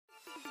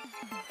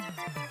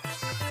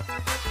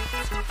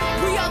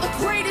We are the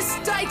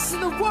greatest dykes in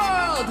the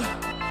world.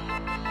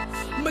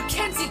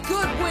 Mackenzie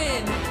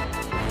Goodwin,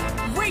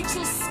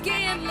 Rachel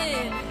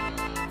Scanlon,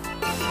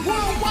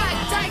 worldwide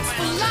dykes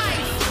for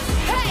life.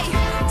 Hey,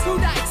 two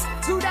dykes,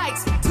 two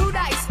dykes, two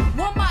dykes,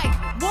 one mic,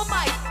 one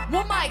mic,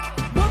 one mic,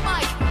 one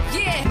mic.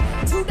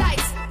 Yeah, two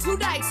dykes, two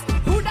dykes.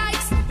 Who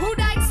dykes? Who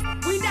dykes?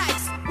 We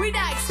dykes, we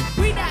dykes,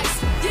 we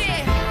dykes.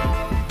 Yeah.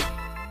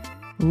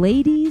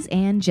 Ladies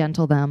and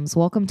gentlethems,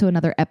 welcome to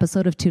another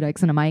episode of Two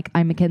Dykes and a Mic.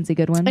 I'm Mackenzie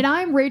Goodwin. And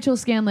I'm Rachel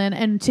Scanlon,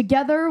 and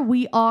together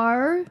we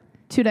are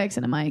Two Dykes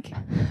and a Mic.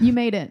 You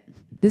made it.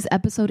 This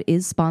episode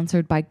is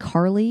sponsored by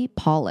Carly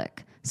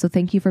Pollock. So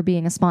thank you for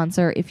being a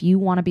sponsor. If you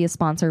want to be a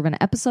sponsor of an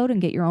episode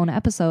and get your own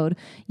episode,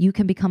 you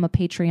can become a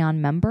Patreon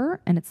member,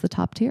 and it's the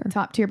top tier.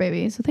 Top tier,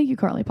 baby. So thank you,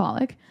 Carly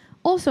Pollock.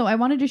 Also, I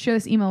wanted to share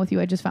this email with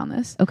you. I just found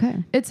this.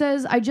 Okay. It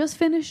says, I just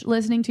finished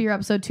listening to your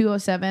episode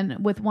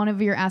 207 with one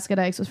of your Ask a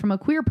Dykes. It was from a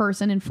queer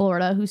person in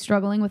Florida who's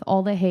struggling with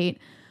all the hate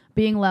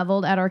being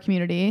leveled at our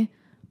community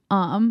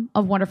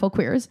of wonderful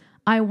queers.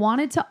 I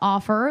wanted to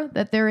offer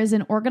that there is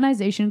an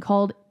organization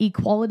called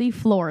Equality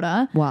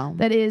Florida. Wow.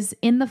 That is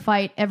in the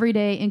fight every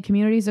day in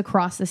communities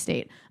across the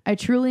state. I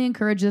truly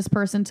encourage this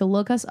person to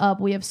look us up.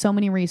 We have so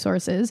many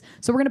resources.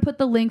 So we're going to put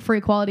the link for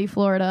Equality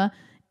Florida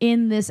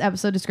in this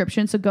episode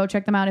description. So go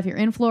check them out if you're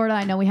in Florida.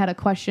 I know we had a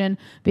question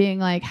being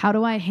like, how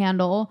do I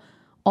handle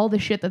all the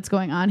shit that's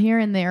going on here?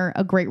 And they're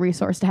a great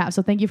resource to have.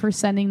 So thank you for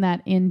sending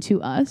that in to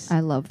us.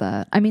 I love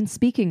that. I mean,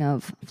 speaking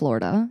of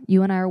Florida,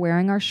 you and I are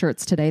wearing our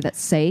shirts today that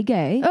say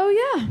gay. Oh,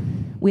 yeah.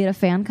 We had a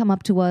fan come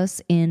up to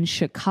us in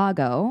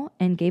Chicago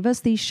and gave us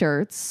these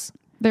shirts.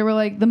 They were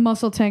like, the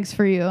muscle tank's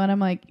for you. And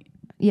I'm like,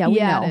 Yeah, we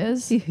know. it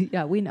is.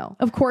 Yeah, we know.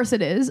 Of course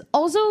it is.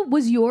 Also,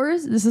 was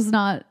yours, this is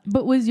not,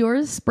 but was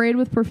yours sprayed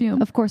with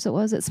perfume? Of course it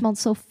was. It smelled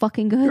so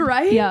fucking good.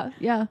 Right? Yeah,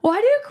 yeah. Why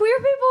do queer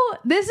people,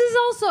 this is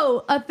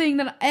also a thing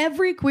that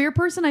every queer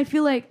person, I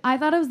feel like, I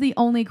thought I was the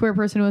only queer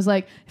person who was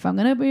like, if I'm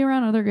going to be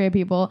around other gay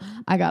people,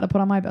 I got to put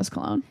on my best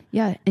cologne.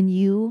 Yeah, and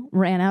you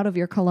ran out of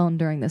your cologne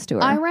during this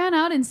tour. I ran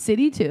out in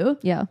City 2.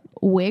 Yeah.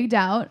 Wigged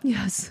out.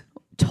 Yes.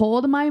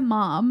 Told my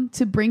mom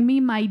to bring me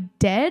my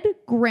dead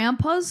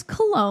grandpa's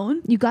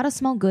cologne. You got to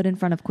smell good in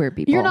front of queer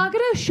people. You're not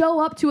going to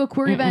show up to a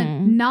queer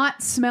event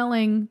not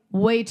smelling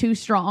way too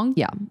strong.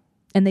 Yeah.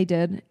 And they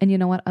did. And you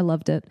know what? I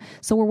loved it.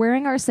 So we're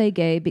wearing our Say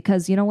Gay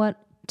because you know what?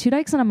 Two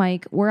Dykes and a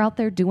Mic, we're out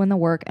there doing the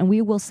work and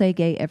we will say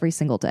gay every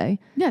single day.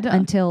 Yeah, duh.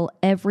 Until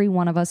every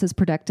one of us is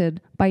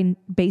protected by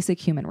basic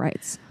human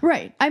rights.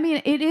 Right. I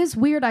mean, it is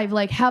weird. I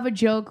like have a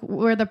joke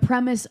where the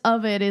premise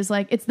of it is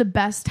like, it's the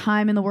best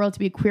time in the world to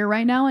be queer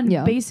right now. And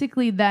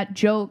basically that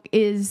joke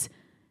is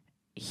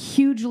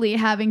hugely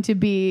having to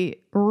be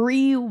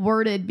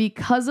reworded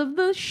because of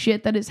the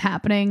shit that is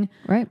happening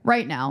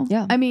right now.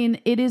 Yeah. I mean,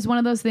 it is one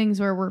of those things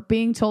where we're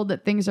being told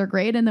that things are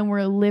great and then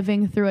we're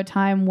living through a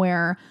time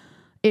where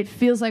it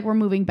feels like we're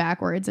moving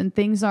backwards and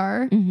things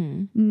are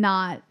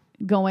not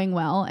going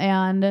well.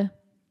 And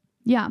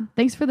yeah,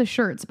 thanks for the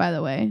shirts, by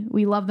the way.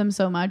 We love them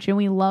so much and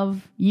we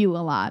love you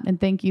a lot. And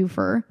thank you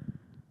for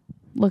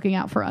looking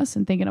out for us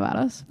and thinking about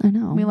us. I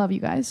know. We love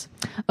you guys.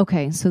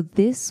 Okay, so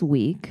this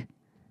week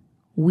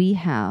we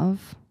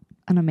have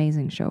an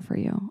amazing show for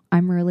you.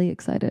 I'm really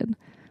excited.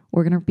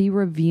 We're going to be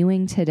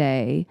reviewing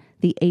today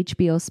the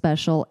HBO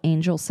special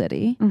Angel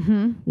City,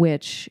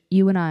 which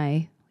you and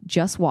I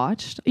just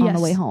watched on the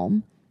way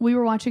home. We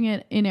were watching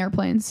it in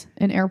airplanes,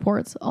 in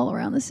airports all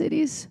around the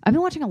cities. I've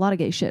been watching a lot of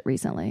gay shit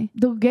recently.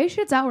 The gay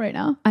shit's out right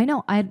now. I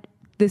know.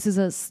 This is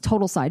a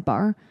total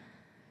sidebar.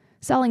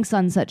 Selling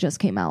Sunset just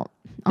came out.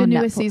 The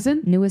newest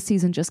season? Newest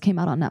season just came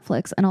out on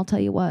Netflix. And I'll tell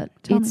you what,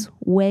 it's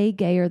way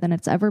gayer than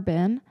it's ever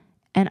been.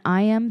 And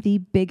I am the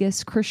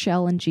biggest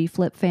Chrishell and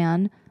G-Flip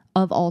fan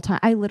of all time.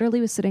 I literally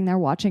was sitting there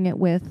watching it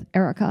with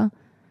Erica.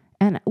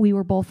 And we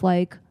were both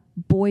like,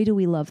 boy, do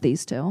we love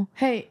these two.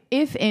 Hey,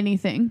 if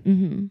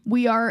anything,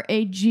 we are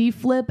a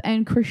G-Flip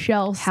and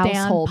Chrishell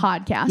stan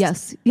podcast.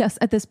 Yes, yes.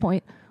 At this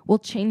point, we'll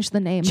change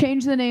the name.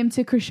 Change the name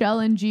to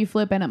Chrishell and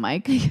G-Flip and a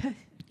Mic.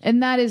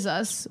 And that is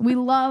us. We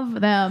love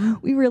them.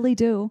 We really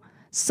do.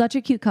 Such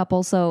a cute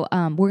couple. So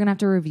we're going to have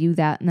to review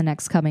that in the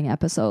next coming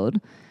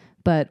episode.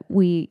 But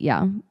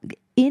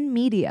in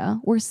media,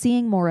 we're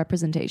seeing more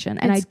representation.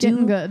 And it's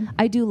getting good.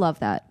 I do love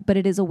that. But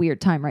it is a weird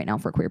time right now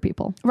for queer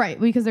people. Right.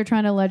 Because they're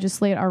trying to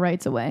legislate our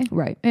rights away.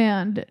 Right.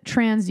 And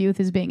trans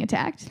youth is being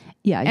attacked.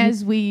 Yeah.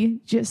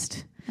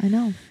 I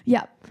know.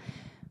 Yeah.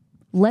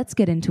 Let's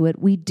get into it.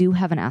 We do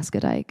have an Ask a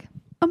Dyke.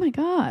 Oh my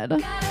God.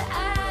 Gotta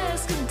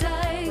ask a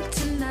dyke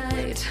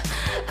tonight.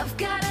 I've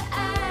gotta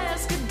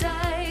ask a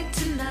dyke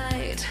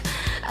tonight.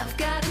 I've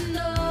gotta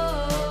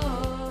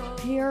know.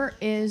 Here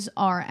is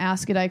our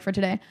Ask a Dyke for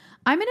today.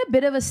 I'm in a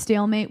bit of a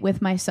stalemate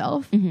with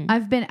myself.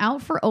 I've been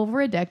out for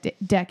over a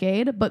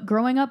decade, but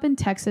growing up in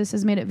Texas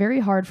has made it very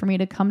hard for me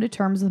to come to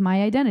terms with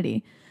my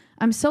identity.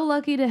 I'm so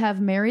lucky to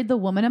have married the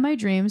woman of my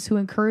dreams who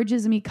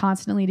encourages me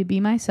constantly to be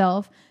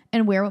myself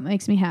and wear what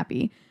makes me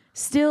happy.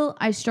 Still,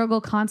 I struggle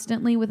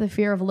constantly with the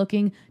fear of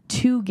looking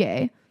too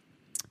gay.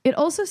 It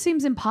also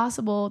seems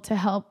impossible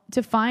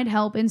to find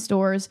help in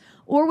stores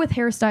or with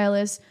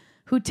hairstylists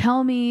who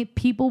tell me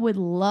people would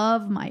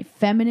love my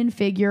feminine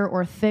figure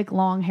or thick,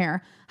 long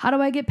hair. How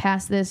do I get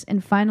past this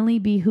and finally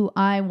be who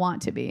I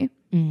want to be?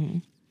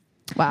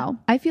 Wow.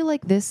 I feel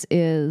like this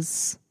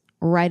is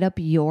right up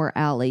your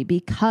alley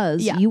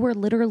because you were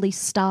literally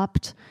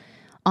stopped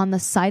on the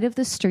side of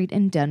the street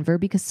in Denver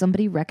because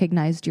somebody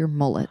recognized your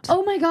mullet.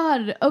 Oh my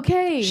God.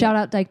 Okay. Shout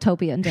out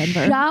Dyketopia in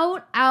Denver.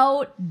 Shout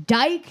out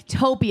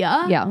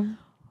Dyketopia. Yeah.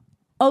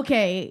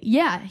 Okay.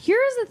 Yeah.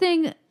 Here's the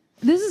thing.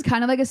 This is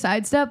kind of like a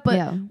sidestep,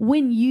 but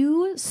when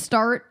you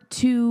start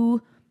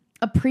to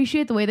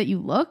appreciate the way that you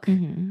look,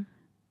 and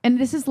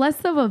this is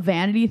less of a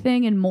vanity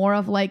thing and more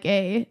of like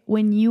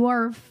when you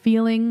are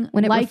feeling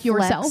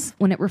yourself.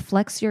 When it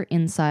reflects your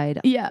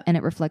inside and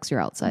it reflects your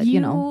outside,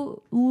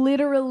 you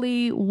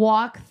literally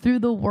walk through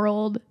the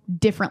world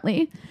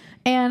differently.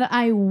 And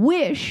I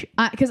wish,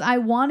 because I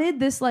wanted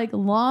this like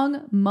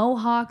long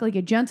mohawk, like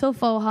a gentle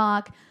faux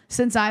hawk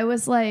since I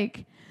was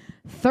like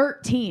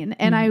 13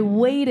 and I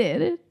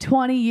waited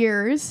 20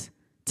 years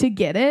to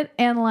get it.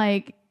 And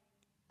like,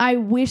 I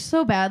wish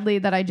so badly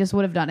that I just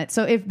would have done it.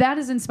 So if that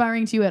is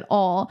inspiring to you at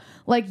all,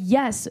 like,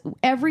 yes,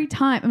 every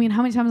time, I mean,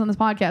 how many times on this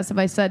podcast have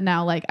I said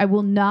now, like, I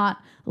will not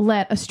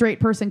let a straight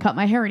person cut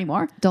my hair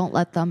anymore? Don't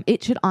let them.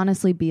 It should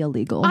honestly be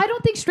illegal. I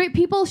don't think straight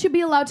people should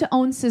be allowed to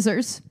own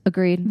scissors.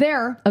 Agreed.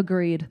 There.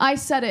 Agreed. I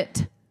said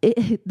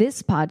it.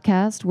 This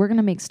podcast, we're going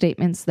to make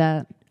statements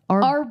that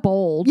are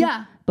bold.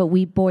 Yeah. But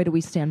boy, do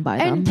we stand by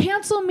them. And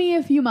cancel me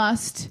if you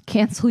must.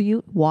 Cancel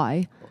you?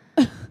 Why?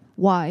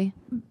 Why?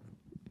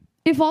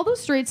 If all those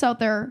straights out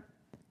there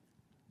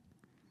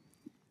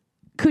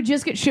could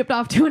just get shipped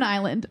off to an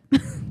island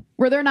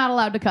where they're not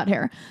allowed to cut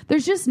hair,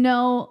 there's just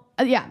no,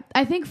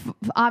 I think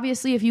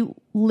obviously if you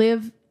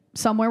live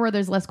somewhere where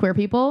there's less queer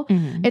people,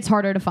 it's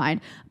harder to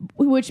find,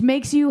 which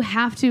makes you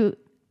have to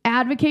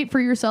advocate for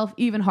yourself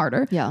even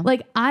harder. Yeah.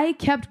 Like I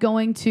kept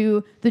going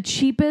to the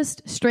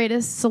cheapest,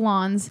 straightest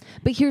salons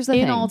but here's the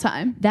thing. all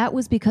time. That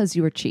was because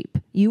you were cheap.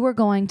 You were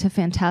going to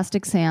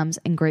Fantastic Sam's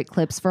and Great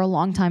Clips for a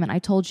long time. And I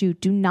told you,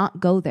 do not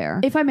go there.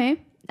 If I may.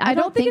 I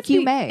don't think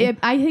you may.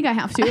 I think I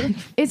have to.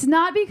 It's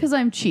not because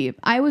I'm cheap.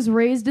 I was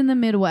raised in the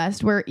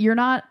Midwest where you're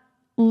not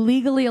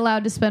legally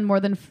allowed to spend more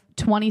than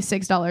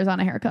 $26 on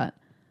a haircut.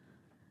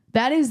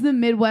 That is the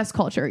Midwest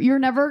culture. You're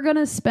never going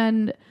to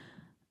spend...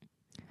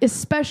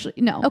 Especially,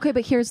 no. Okay,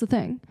 but here's the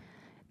thing.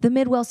 The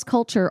Midwest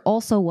culture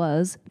also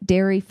was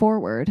dairy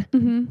forward.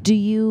 Do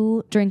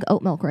you drink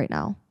oat milk right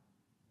now?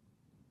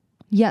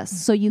 Yes,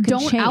 so you can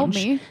Don't change. out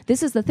me.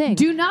 This is the thing.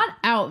 Do not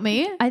out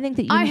me. I think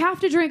that I have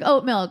to drink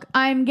oat milk.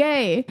 I'm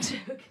gay.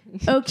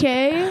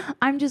 Okay?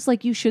 I'm just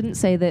like, you shouldn't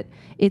say that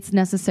it's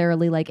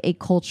necessarily like a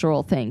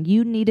cultural thing.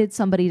 You needed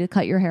somebody to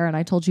cut your hair, and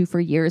I told you for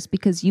years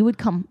because you would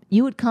come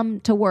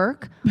to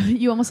work.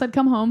 You almost said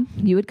come home.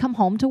 You would come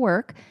home to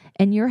work,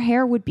 and your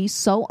hair would be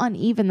so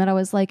uneven that I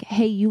was like,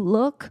 hey, you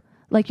look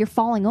like you're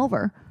falling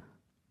over.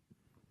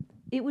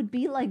 It would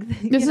be like...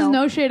 This is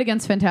no shade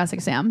against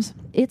Fantastic Sam's.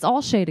 It's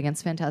all shade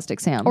against Fantastic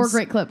Sam's. Or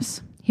Great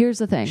Clips. Here's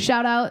the thing.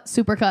 Shout out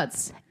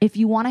Supercuts. If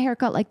you want a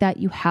haircut like that,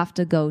 you have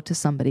to go to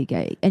somebody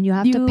gay. And you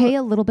have to pay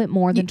a little bit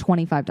more than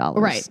 $25.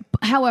 Right.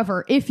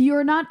 However, if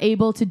you're not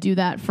able to do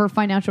that for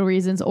financial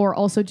reasons or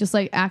also just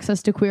like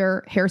access to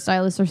queer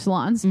hairstylists or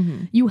salons,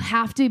 you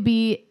have to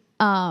be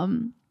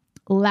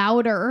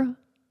louder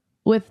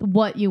with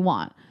what you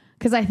want.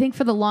 Because I think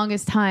for the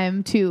longest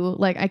time too,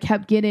 like I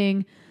kept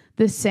getting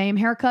the same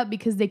haircut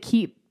because they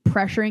keep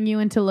pressuring you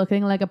into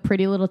looking like a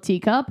pretty little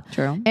teacup.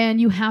 True.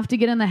 And you have to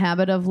get in the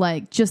habit of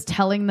like just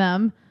telling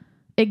them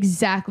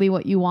exactly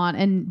what you want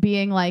and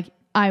being like,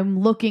 I'm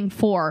looking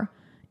for,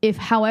 if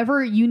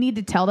however you need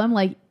to tell them,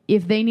 like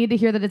if they need to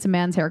hear that it's a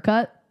man's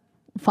haircut,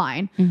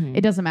 fine.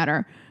 It doesn't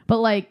matter. But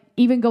like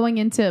even going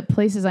into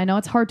places, I know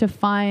it's hard to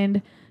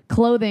find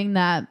clothing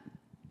that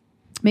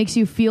makes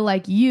you feel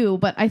like you,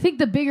 but I think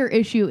the bigger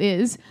issue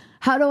is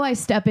how do I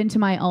step into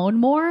my own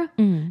more?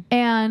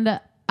 And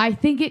I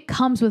think it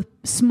comes with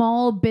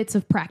small bits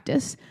of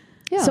practice.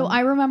 Yeah. So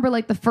I remember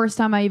like the first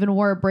time I even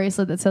wore a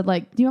bracelet that said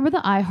like, do you remember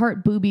the I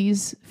Heart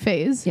Boobies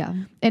phase? Yeah.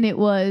 And it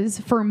was,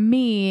 for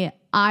me,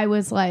 I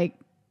was like,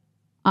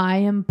 I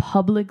am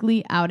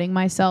publicly outing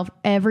myself.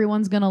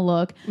 Everyone's going to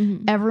look.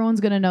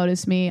 Everyone's going to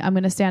notice me. I'm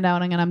going to stand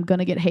out and I'm going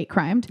to get hate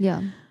crimed.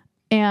 Yeah.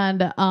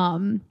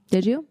 And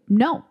did you?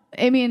 No.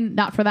 I mean,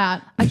 not for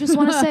that. I just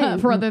want to say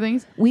for other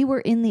things. We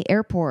were in the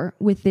airport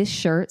with this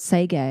shirt,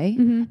 Say Gay,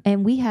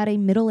 and we had a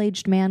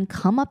middle-aged man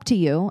come up to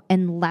you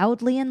and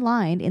loudly in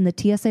line in the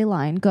TSA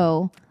line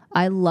go,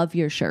 I love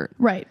your shirt.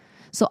 Right.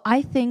 So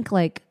I think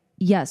like,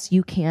 yes,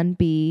 you can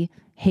be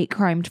hate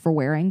crimed for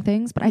wearing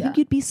things, but I think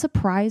you'd be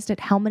surprised at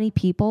how many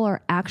people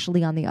are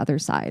actually on the other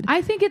side.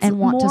 I think it's and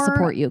want more, to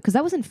support you because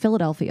that was in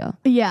Philadelphia.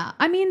 Yeah.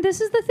 I mean,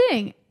 this is the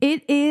thing.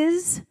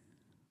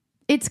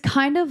 It's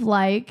kind of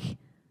like,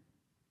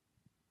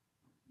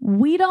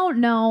 we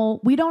don't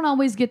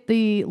always get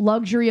the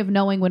luxury of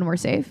knowing when we're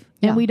safe.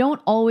 Yeah. And we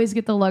don't always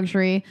get the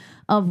luxury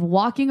of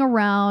walking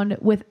around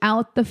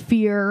without the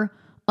fear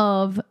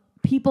of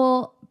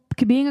people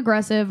being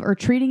aggressive or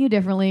treating you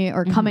differently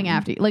or coming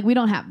after you. Like, we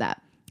don't have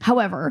that.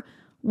 However,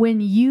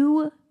 when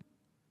you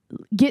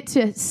get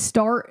to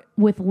start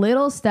with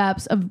little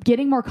steps of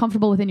getting more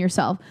comfortable within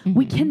yourself,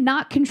 we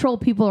cannot control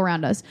people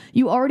around us.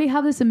 You already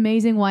have this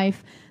amazing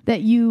wife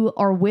that you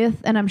are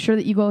with, and I'm sure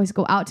that you always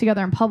go out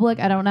together in public.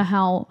 I don't know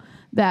how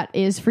that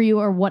is for you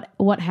or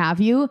what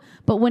have you,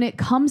 but when it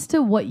comes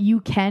to what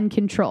you can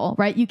control,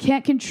 right? You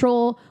can't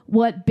control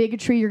what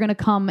bigotry you're going to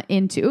come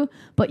into,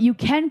 but you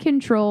can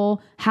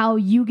control how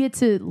you get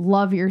to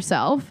love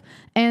yourself.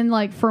 And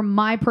like, from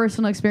my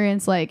personal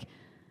experience, like,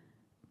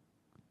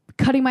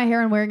 cutting my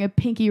hair and wearing a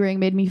pinky ring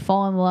made me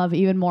fall in love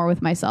even more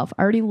with myself.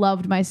 I already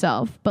loved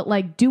myself, but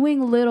like,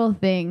 doing little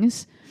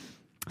things,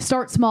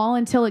 start small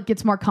until it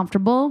gets more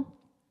comfortable.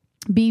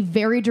 Be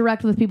very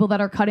direct with people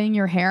that are cutting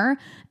your hair,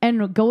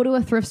 and go to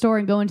a thrift store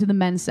and go into the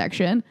men's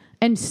section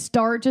and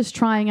start just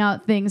trying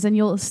out things. And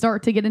you'll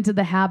start to get into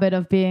the habit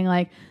of being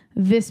like,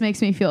 this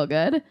makes me feel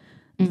good.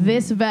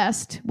 This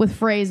vest with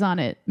phrase on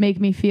it make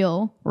me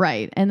feel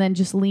right. And then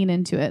just lean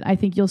into it. I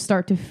think you'll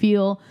start to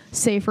feel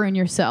safer in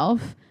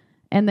yourself.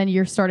 And then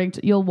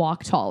you'll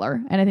walk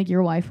taller. And I think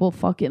your wife will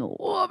fucking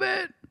love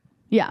it.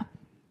 Yeah.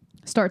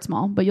 Start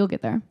small, but you'll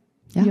get there.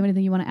 Yeah. Do you have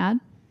anything you want to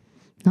add?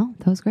 No,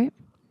 that was great.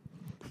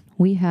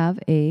 We have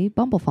a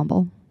Bumble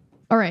Fumble.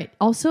 All right.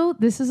 Also,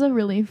 this is a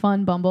really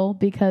fun Bumble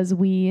because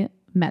we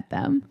met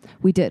them.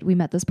 We did. We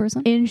met this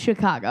person in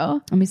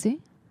Chicago. Let me see.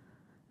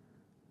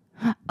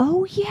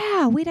 Oh,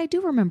 yeah. Wait, I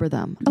do remember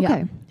them.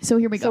 Okay. Yeah. So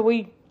here we go. So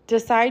we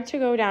decide to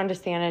go down to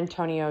San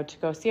Antonio to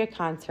go see a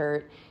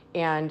concert.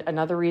 And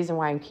another reason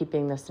why I'm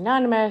keeping this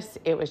anonymous,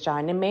 it was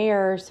John and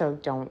Mayer, so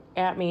don't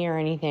at me or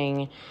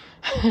anything.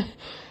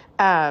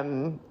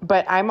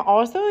 But I'm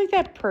also like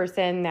that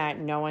person that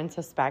no one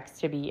suspects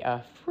to be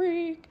a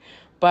freak.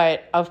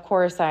 But of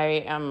course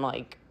I am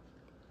like,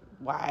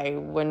 why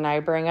wouldn't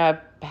I bring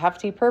up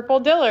hefty purple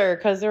diller?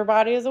 Because their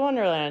body is a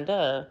wonderland.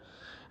 Duh.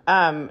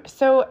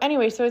 So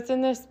it's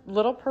in this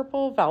little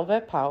purple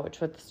velvet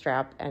pouch with the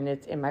strap, and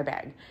it's in my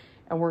bag.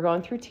 And we're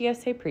going through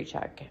TSA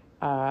pre-check.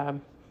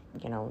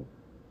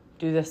 Do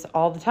this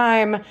all the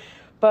time.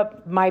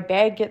 But my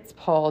bag gets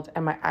pulled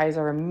and my eyes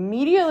are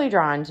immediately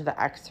drawn to the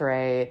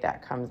x-ray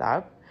that comes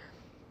up.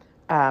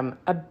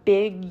 A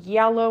big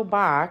yellow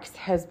box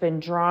has been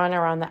drawn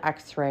around the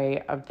x-ray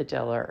of the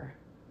diller,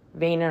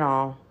 vein and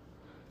all,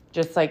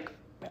 just like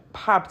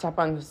popped up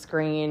on the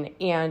screen.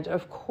 And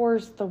of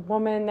course, the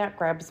woman that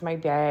grabs my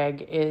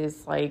bag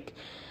is like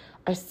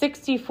a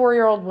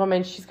 64-year-old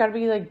woman. She's got to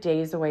be like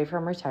days away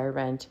from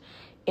retirement.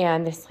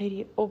 And this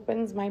lady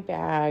opens my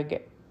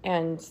bag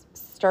and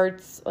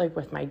starts like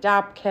with my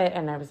DOP kit.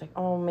 And I was like,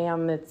 oh,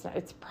 ma'am,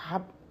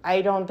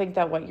 I don't think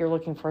that what you're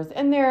looking for is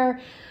in there.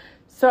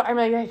 So I'm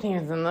like, I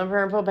think it's in the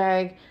purple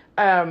bag.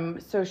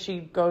 So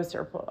she goes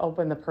to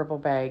open the purple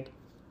bag.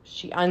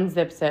 She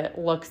unzips it,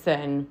 looks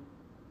in,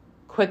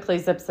 quickly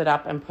zips it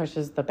up and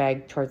pushes the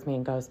bag towards me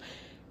and goes,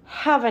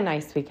 have a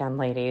nice weekend,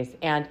 ladies.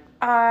 And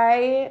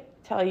I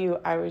tell you,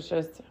 I was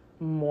just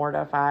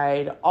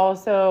mortified.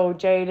 Also,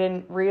 Jay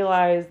didn't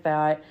realize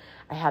that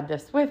I had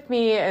this with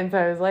me, and so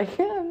I was like,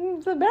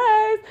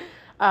 surprise.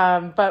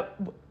 But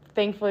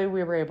thankfully,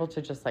 we were able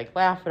to just like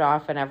laugh it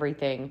off and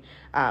everything.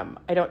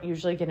 I don't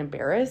usually get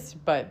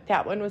embarrassed, but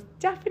that one was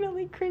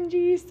definitely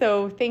cringy.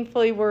 So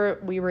thankfully,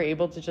 we were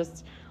able to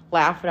just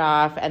laugh it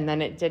off, and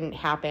then it didn't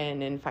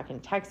happen in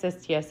fucking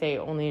Texas, TSA,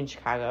 only in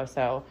Chicago.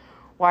 So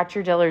watch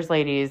your dillers,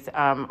 ladies.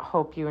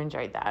 Hope you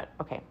enjoyed that.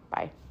 Okay,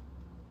 bye.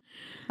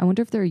 I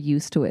wonder if they're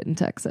used to it in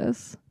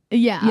Texas.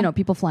 Yeah. You know,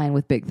 people flying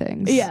with big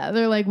things. Yeah.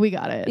 They're like, we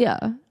got it. Yeah.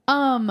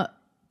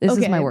 This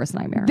is my worst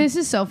nightmare. This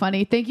is so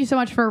funny. Thank you so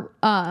much for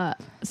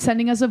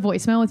sending us a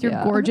voicemail with your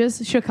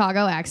gorgeous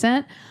Chicago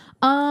accent.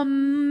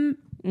 Has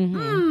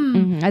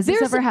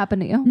this ever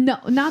happened to you? No,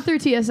 not through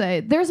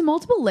TSA. There's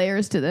multiple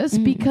layers to this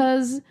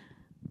because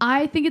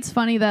I think it's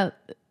funny that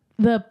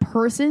the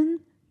person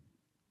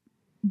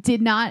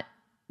did not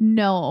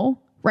know.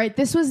 Right.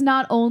 This was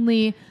not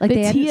only like the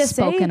they hadn't TSA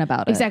spoken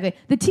about it. Exactly.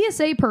 The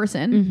TSA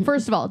person,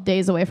 first of all,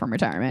 days away from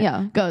retirement.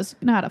 Yeah. Goes,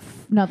 not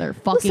another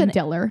fucking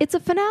diller. It's a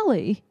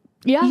finale.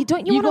 Yeah. You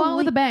go out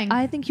with a bang.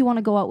 I think you want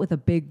to go out with a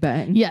big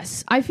bang.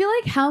 Yes. I feel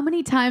like how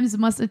many times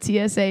must a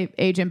TSA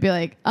agent be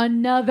like,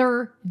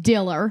 another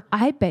diller?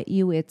 I bet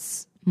you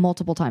it's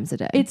multiple times a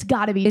day. It's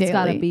got to be daily. It's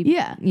got to be.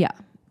 Yeah. Yeah.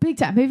 Big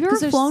time. Have you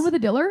ever flown with a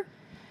diller?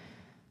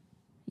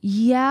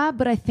 Yeah,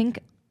 but I think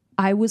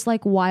I was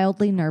like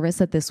wildly nervous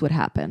that this would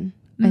happen.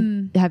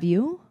 Have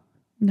you?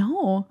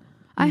 No,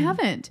 I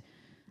haven't.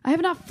 I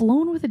have not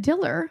flown with a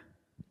diller.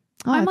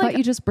 Oh, I thought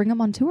you just bring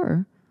them on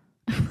tour.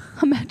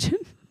 Imagine.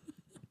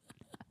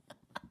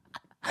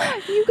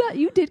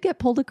 You did get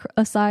pulled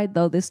aside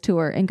though this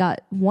tour and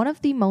got one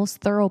of the most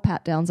thorough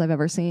pat downs I've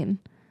ever seen.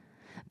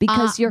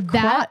 Because your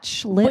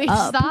crotch lit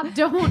up. Stop,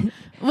 don't.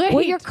 Wait.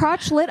 Well, your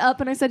crotch lit up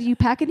and I said, you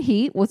packing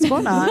heat? What's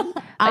going on?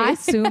 I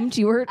assumed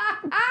you were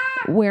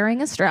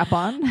wearing a strap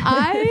on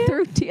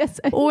through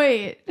TSA.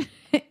 Wait.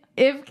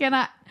 We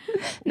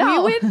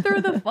went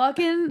through the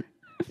fucking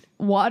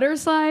water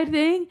slide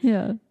thing.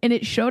 Yeah. And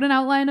it showed an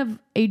outline of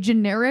a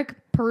generic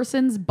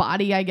person's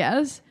body, I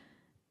guess.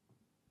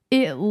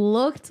 It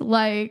looked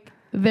like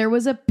there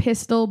was a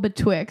pistol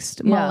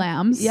betwixt my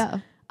lambs. Yeah.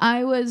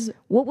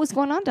 What was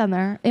going on down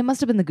there? It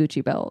must have been the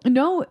Gucci belt.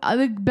 No,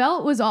 the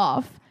belt was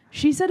off.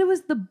 She said it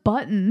was the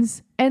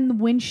buttons. And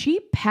when she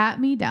pat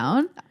me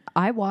down,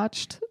 I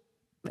watched.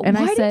 And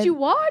why I said, did you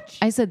watch?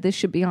 I said, this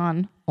should be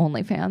on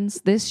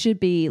OnlyFans. This should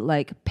be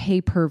like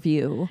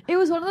pay-per-view. It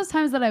was one of those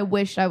times that I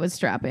wished I was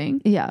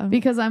strapping. Yeah.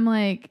 Because I'm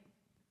like,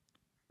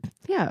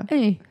 Yeah.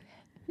 hey,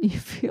 You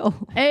feel.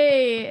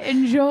 hey,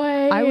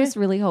 enjoy. I was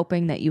really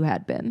hoping that you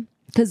had been.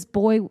 Because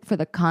boy, for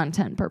the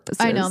content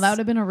purposes. I know, that would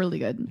have been a really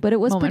good But it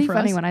was moment pretty for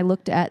funny us. when I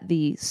looked at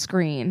the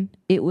screen.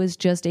 It was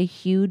just a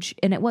huge,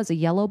 and it was a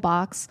yellow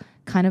box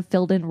kind of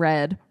filled in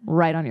red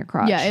right on your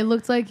crotch. Yeah, it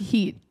looked like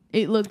heat.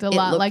 It looked a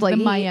lot looked like the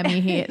heat.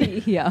 Miami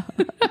Heat. Yeah.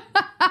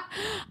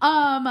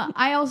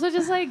 I also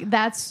just like,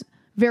 that's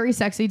very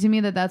sexy to me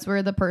that's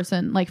where the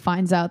person like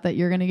finds out that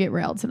you're going to get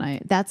railed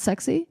tonight. That's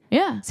sexy.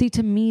 Yeah. See,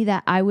 to me,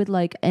 that I would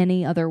like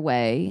any other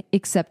way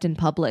except in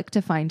public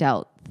to find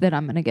out that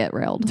I'm going to get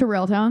railed. To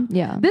Railtown.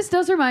 Yeah. This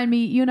does remind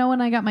me, you know,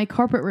 when I got my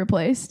carpet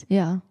replaced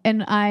Yeah.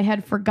 and I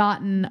had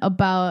forgotten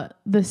about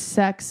the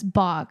sex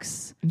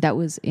box. That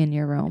was in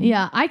your room.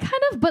 Yeah, I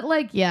kind of, but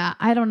like, yeah,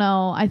 I don't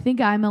know. I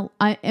think I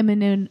am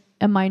in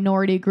a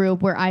minority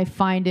group where I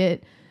find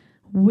it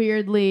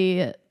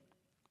weirdly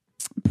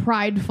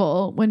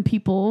prideful when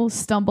people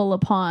stumble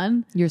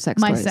upon Your sex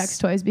my toys. sex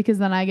toys, because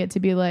then I get to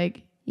be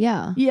like,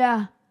 Yeah.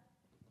 yeah,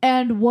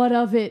 and what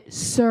of it,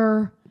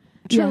 sir?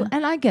 True. Yeah.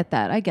 And I get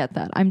that.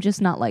 I'm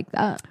just not like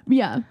that.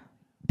 Yeah.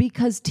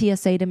 Because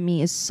TSA to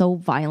me is so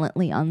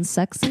violently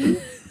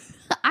unsexy.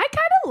 I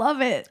kind of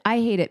love it. I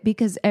hate it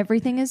because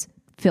everything is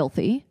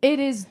filthy. It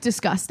is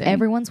disgusting.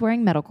 Everyone's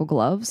wearing medical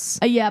gloves.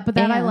 Yeah, but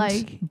that I And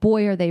like.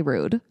 Boy, are they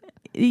rude.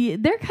 They're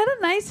kind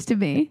of nice to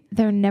me.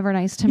 They're never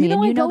nice to me. know,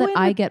 And I you know go that in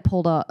I with- get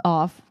pulled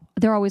off.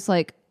 They're always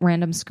like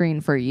random screen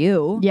for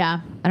you.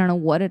 Yeah. I don't know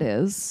what it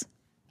is.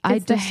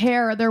 It's the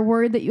hair. They're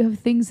worried that you have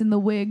things in the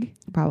wig.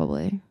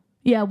 Probably.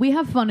 Yeah, we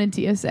have fun in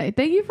TSA.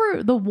 Thank you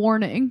for the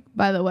warning,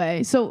 by the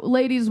way. So,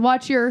 ladies,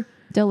 watch your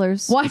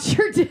Dillers.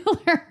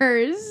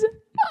 dillers.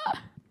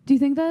 Do you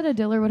think that a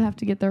diller would have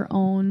to get their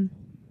own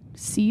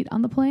seat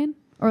on the plane,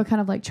 or kind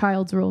of like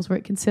child's rules where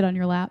it can sit on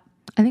your lap?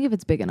 I think if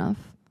it's big enough.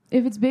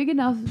 If it's big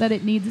enough that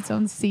it needs its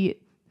own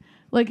seat,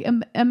 like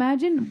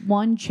imagine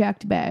one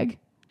checked bag,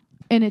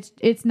 and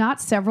it's not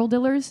several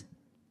dillers.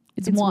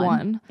 It's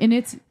one, and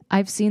it's.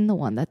 I've seen the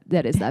one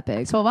that is that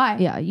big. So have I.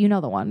 Yeah, you know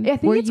the one. I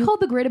think Where it's called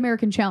the Great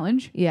American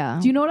Challenge. Yeah.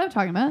 Do you know what I'm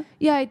talking about?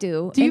 Yeah, I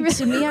do. Do you And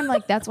to me, I'm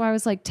like, that's why I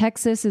was like,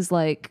 Texas is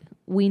like,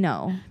 we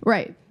know.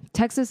 Right.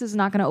 Texas is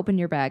not going to open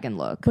your bag and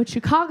look. But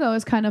Chicago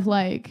is kind of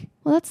like,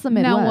 Well, that's the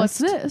Midwest. now what's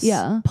this?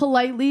 Yeah.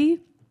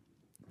 Politely,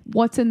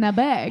 what's in that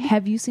bag?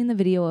 Have you seen the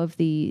video of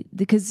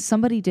because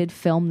somebody did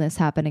film this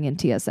happening in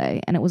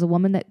TSA, and it was a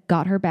woman that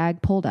got her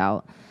bag pulled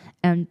out,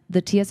 and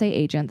the TSA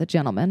agent, the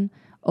gentleman,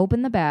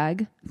 opened the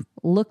bag,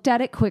 looked at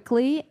it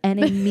quickly,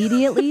 and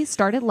immediately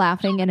started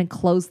laughing and then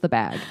closed the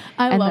bag.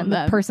 I and love then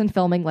that. the person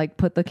filming like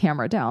put the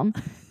camera down.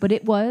 But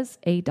it was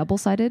a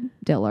double-sided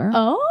diller.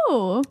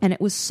 Oh. And it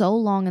was so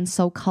long and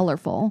so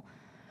colorful.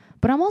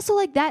 But I'm also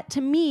like, that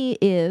to me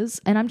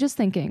is, and I'm just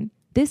thinking,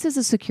 this is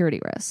a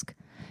security risk.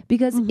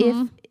 Because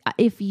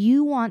if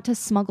you want to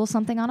smuggle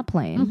something on a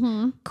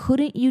plane,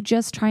 couldn't you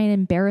just try and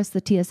embarrass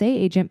the TSA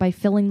agent by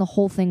filling the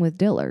whole thing with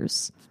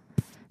dillers?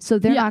 So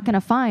they're Yeah. not going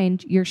to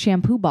find your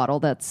shampoo bottle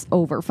that's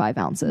over 5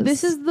 ounces.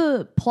 This is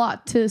the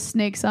plot to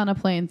Snakes on a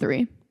Plane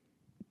 3.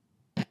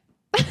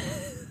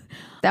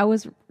 That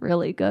was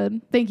really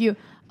good. Thank you.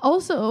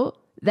 Also,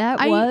 That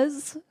I-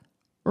 was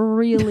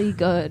really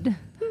good.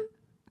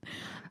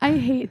 I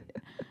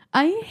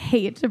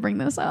hate to bring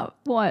this up.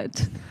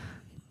 What?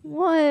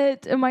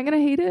 What? Am I going to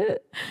hate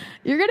it?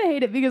 You're going to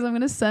hate it because I'm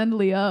going to send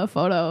Leah a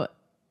photo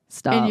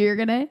Stop. and you're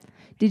going to,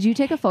 Did you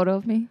take a photo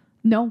of me?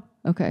 no.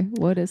 Okay.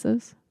 What is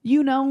this?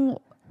 You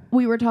know,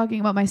 we were talking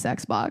about my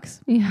sex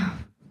box. Yeah.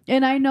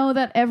 And I know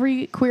that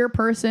every queer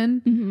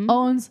person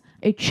owns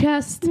a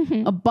chest,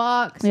 a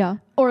box, Yeah.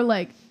 or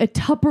like a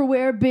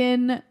Tupperware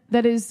bin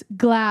that is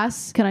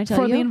glass. Can I tell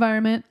for you? the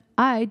environment?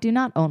 I do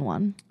not own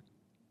one.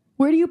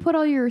 Where do you put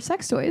all your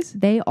sex toys?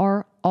 They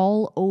are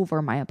all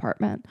over my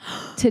apartment.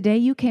 Today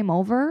you came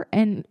over,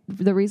 and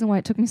the reason why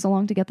it took me so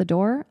long to get the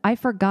door, I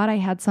forgot I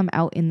had some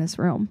out in this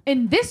room.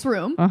 In this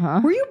room?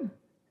 Uh-huh. Were you?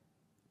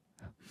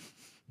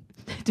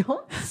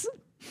 Don't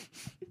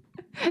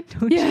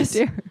Yes.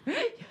 you dare.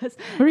 Yes.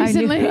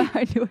 Recently?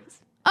 I knew it.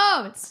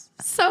 Oh, it's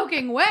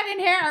soaking wet in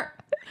here.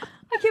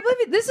 I can't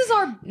believe it. This is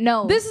our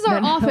This is our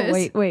office.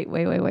 Wait.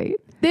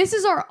 This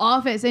is our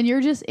office, and you're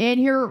just in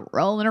here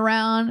rolling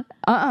around.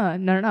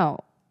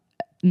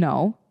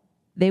 No.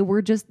 They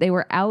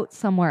were out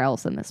somewhere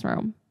else in this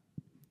room.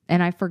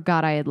 And I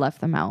forgot I had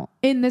left them out.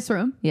 In this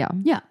room? Yeah.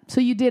 Yeah.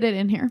 So you did it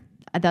in here.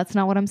 That's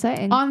not what I'm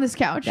saying. On this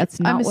couch. That's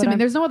not I'm what assuming I'm-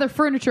 there's no other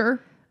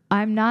furniture.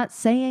 I'm not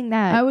saying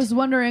that. I was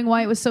wondering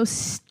why it was so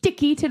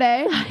sticky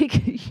today.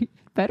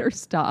 better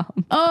stop.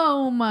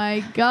 Oh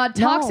my God.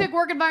 No. Toxic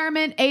work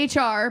environment,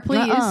 HR,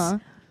 please. Uh-uh.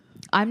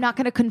 I'm not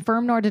going to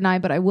confirm nor deny,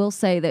 but I will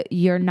say that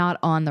you're not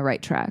on the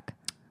right track.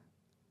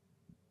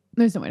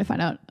 There's no way to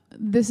find out.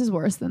 This is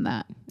worse than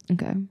that.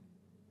 Okay.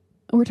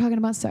 We're talking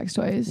about sex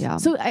toys. Yeah.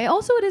 So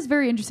it is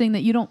very interesting that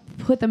you don't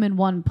put them in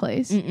one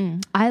place.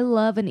 I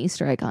love an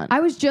Easter egg hunt. I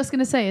was just going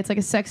to say it's like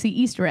a sexy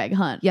Easter egg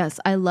hunt. Yes,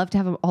 I love to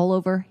have them all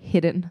over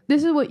hidden.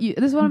 This is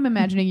what I'm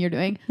imagining you're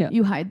doing. Yeah.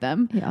 You hide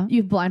them. Yeah.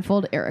 You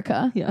blindfold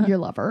Erica, Yeah. your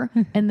lover,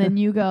 and then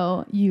you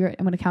go, I'm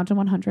going to count to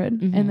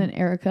 100. And then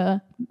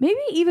Erica, maybe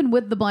even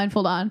with the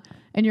blindfold on,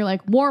 and you're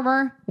like,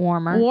 warmer.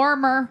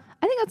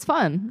 I think that's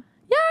fun.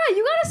 Yeah,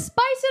 you got to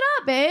spice it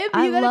up, babe.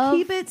 I You got love to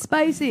keep it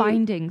spicy.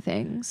 Finding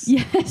things.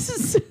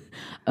 Yes.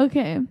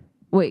 Okay.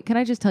 Wait, can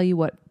I just tell you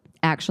what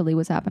actually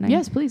was happening?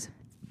 Yes, please.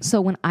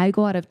 So when I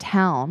go out of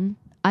town,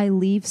 I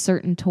leave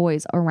certain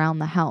toys around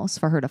the house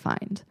for her to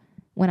find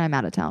when I'm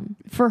out of town.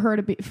 For her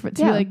to be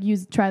Yeah. like,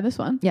 try this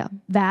one. Yeah.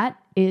 That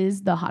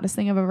is the hottest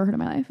thing I've ever heard in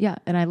my life. Yeah.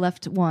 And I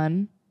left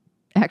one,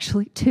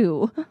 actually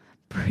two,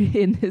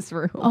 in his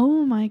room.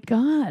 Oh my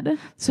God.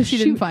 So she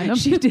didn't find them.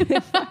 She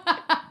didn't.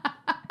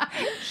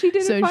 She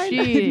didn't So find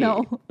she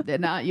them. did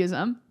not use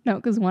them. No,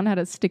 because one had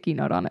a sticky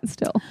note on it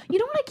still. You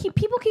know what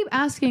people keep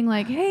asking,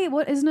 like, hey,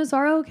 what is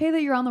Nazara okay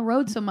that you're on the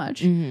road so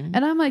much? And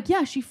I'm like,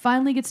 yeah, she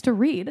finally gets to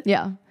read.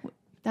 Yeah.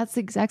 That's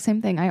the exact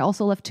same thing. I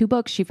also left 2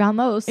 books. She found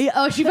those. Yeah,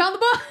 oh, she found the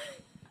book.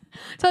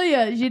 Tell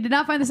you, she did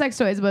not find the sex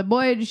toys, but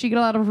boy, did she get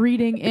a lot of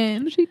reading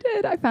in. She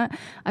did. I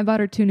bought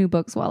her 2 new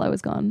books while I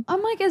was gone.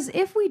 I'm like, as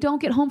if we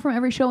don't get home from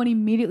every show and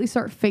immediately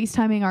start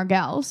FaceTiming our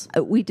gals.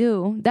 We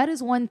do. That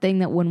is one thing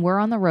that when we're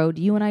on the road,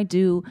 you and I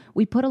do,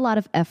 we put a lot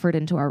of effort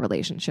into our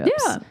relationships.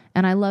 Yeah.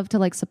 And I love to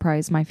like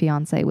surprise my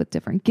fiance with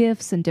different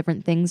gifts and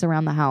different things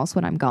around the house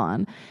when I'm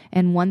gone.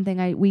 And one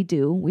thing we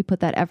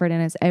put that effort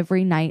in is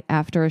every night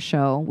after a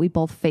show, we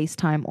both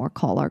FaceTime or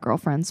call our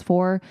girlfriends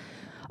for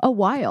a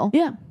while.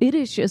 Yeah. It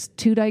is just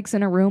 2 dykes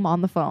in a room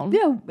on the phone.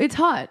 Yeah, it's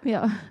hot.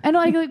 Yeah. And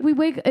like we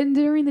wake, and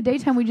during the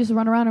daytime we just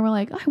run around and we're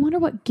like, I wonder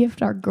what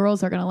gift our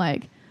girls are gonna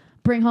like.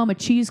 Bring home a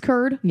cheese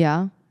curd.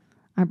 Yeah.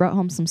 I brought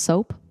home some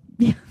soap.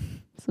 Yeah.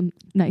 Some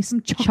nice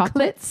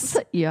chocolates.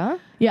 Yeah.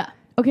 Yeah.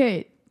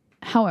 Okay.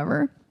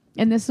 However,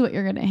 and this is what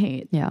you're gonna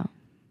hate. Yeah.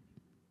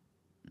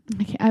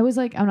 I was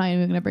like, I'm not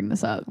even gonna bring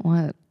this up.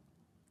 What?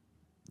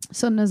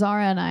 So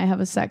Nazara and I have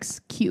a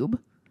sex cube.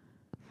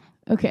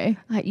 Okay.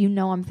 You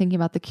know I'm thinking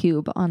about the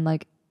cube on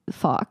like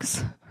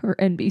Fox or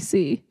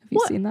NBC. Have you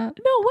What? seen that?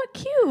 No, what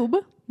cube?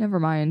 Never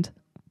mind.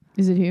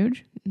 Is it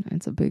huge?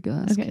 It's a big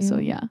Okay, so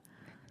yeah.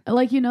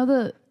 Like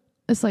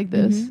it's like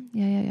this.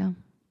 Yeah.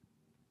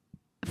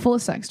 Full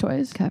of sex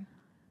toys. Okay.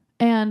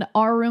 And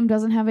our room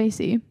doesn't have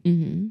AC.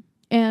 Mm-hmm.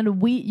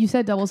 And you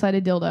said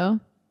double-sided dildo.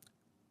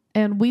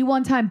 And we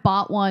one time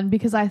bought one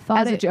because I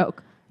thought As a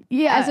joke.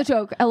 Yeah. As a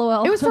joke.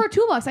 LOL. It was for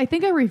 $2. I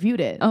think I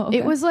reviewed it. Oh, okay.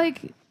 It was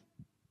like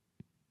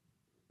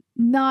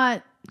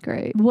not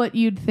great. what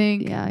you'd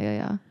think.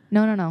 Yeah.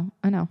 No.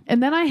 I know.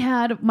 And then I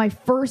had my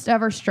first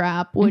ever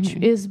strap, which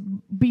is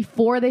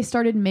before they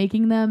started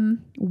making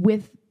them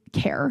with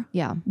care.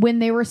 Yeah. When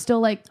they were still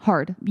like,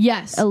 Hard.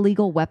 yes.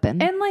 Illegal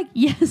weapon. And like,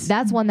 yes.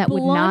 That's one that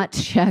would not blunt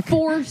check.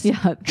 force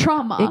Yeah.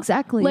 trauma.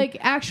 Exactly. Like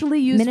actually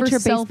used Miniature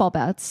for self. baseball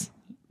bats.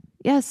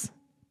 Yes.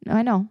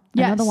 I know. I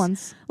Yes. know the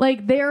ones.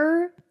 Like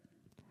they're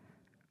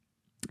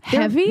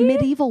They're heavy.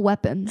 medieval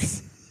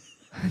weapons.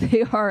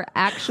 They are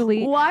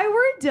actually. Why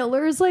were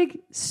dillers like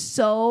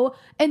so?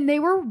 And they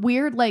were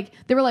weird. Like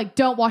they were like,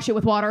 don't wash it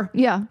with water.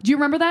 Yeah. Do you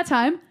remember that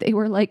time? They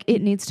were like,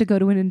 it needs to go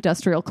to an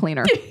industrial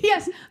cleaner.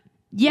 Yes.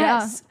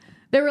 Yes.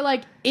 They were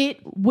like, it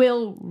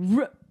will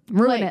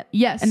Ruin it.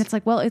 Yes. And it's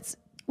like, well, it's.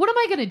 what am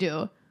I going to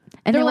do?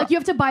 And They're they like, were- you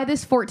have to buy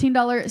this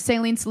 $14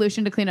 saline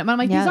solution to clean it. And I'm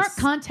like, Yes. these aren't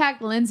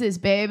contact lenses,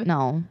 babe.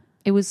 No.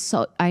 It was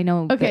so. I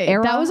know Okay, the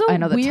era. that was I a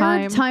know the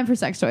weird time. for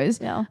sex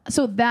toys. Yeah.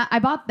 So I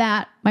bought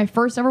that, my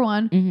first ever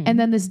one, and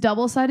then this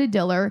double-sided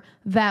diller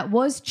that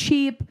was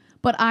cheap,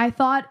 but I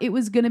thought it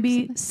was going to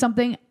be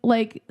something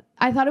like,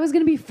 I thought it was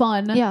going to be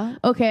fun. Yeah.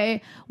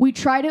 Okay. We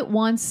tried it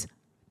once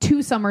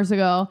 2 summers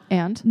ago.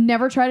 And?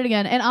 Never tried it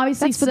again. And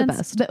obviously That's for the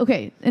since best.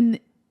 Okay. And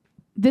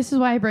this is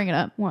why I bring it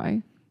up.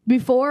 Why?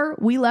 Before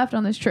we left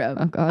on this trip,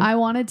 Oh, God. I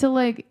wanted to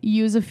like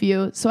use a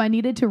few, so I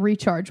needed to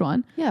recharge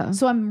one. Yeah.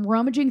 So I'm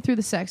rummaging through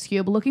the sex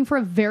cube looking for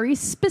a very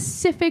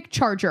specific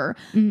charger,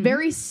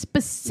 very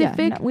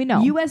specific we know.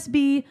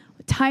 USB,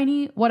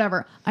 tiny,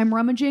 whatever. I'm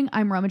rummaging.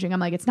 I'm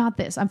like, it's not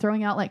this. I'm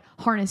throwing out like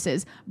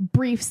harnesses,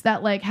 briefs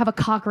that like have a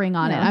cock ring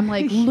on it. Yeah. I'm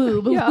like,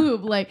 lube.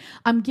 Like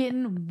I'm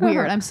getting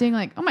weird. Uh-huh. I'm seeing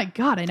like, oh my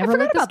God, I never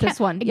forgot let about this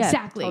one. Yeah,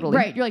 Exactly. totally.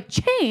 Right. You're like,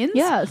 chains?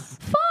 Yes.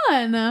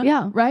 Fun.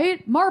 Yeah.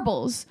 Right?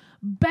 Marbles.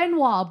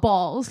 Benoit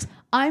balls.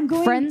 I'm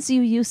going. Friends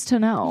you used to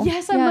know.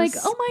 Yes, I'm like,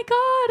 oh my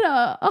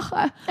God.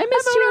 I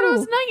missed remember when I you.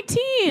 was 19.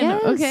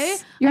 Yes. Okay.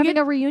 You're I having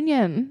get- a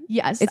reunion.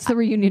 Yes. It's the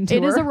reunion tour.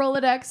 It is a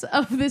Rolodex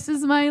of this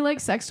is my like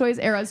sex toys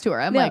eras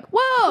tour. I'm Yeah. like,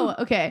 whoa.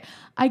 Okay.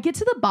 I get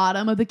to the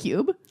bottom of the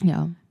cube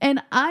Yeah.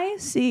 and I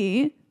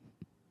see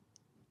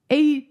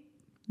a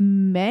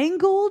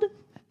mangled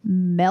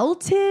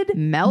melted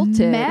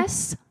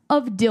mess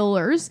of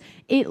dillers.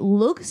 It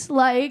looks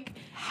like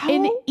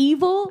an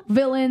evil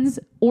villain's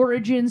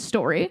origin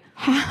story.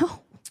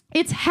 How?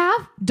 It's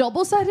half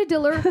double-sided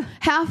diller,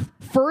 half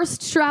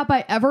first strap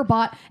I ever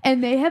bought,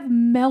 and they have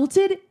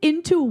melted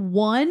into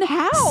one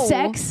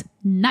sex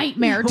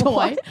nightmare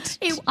toy.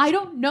 I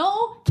don't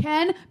know,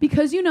 Ken,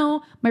 because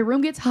my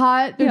room gets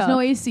hot. There's no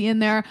AC in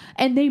there,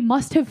 and they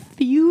must have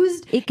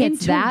fused It gets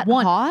into that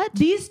one. hot?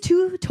 These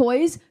two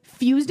toys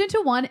fused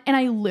into one, and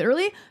I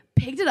literally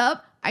picked it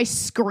up. I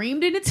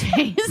screamed in its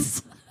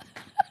face.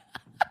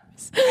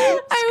 Screaming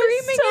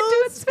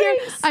into its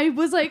face. I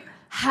was like,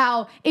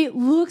 how? It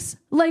looks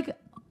like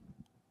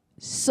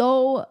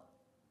so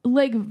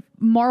like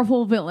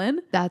Marvel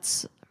villain.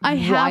 That's I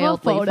have a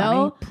wildly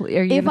photo. funny.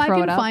 Are you If gonna I throw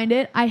can it up? find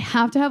it, I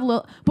have to have a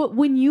little. But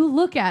when you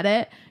look at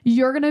it,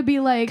 you're gonna be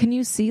like, Can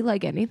you see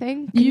like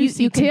anything? Can you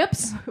see can-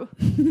 tips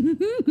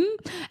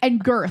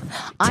and girth.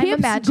 I'm Tips,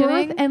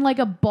 imagining- girth, and like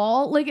a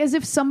ball, like as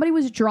if somebody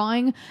was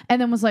drawing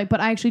and then was like, but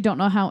I actually don't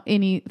know how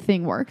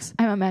anything works.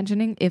 I'm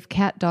imagining if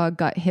Cat Dog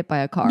got hit by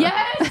a car.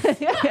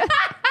 Yes.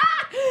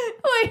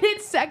 Wait,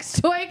 it's sex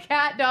toy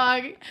cat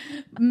dog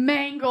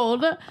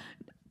mangled.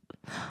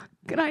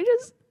 Can I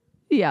just?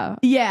 Yeah.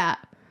 Yeah.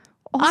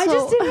 I Also-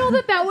 just didn't know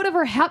that would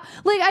ever happen.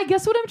 Like, I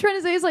guess what I'm trying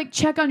to say is like,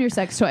 check on your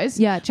sex toys.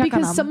 Yeah, check on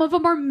because them. some of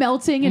them are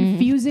melting and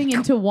fusing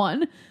into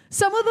one.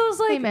 Some of those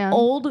like man.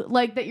 old,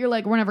 like that you're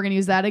like, we're never gonna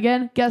use that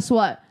again. Guess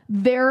what?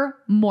 They're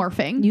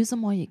morphing. Use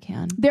them while you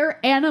can. They're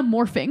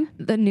anamorphing.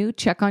 The new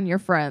check on your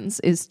friends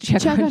is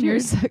check on your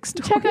sex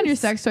toys. Check on your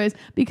sex toys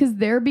because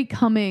they're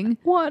becoming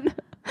One.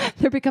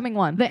 They're becoming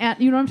one.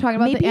 you know what I'm talking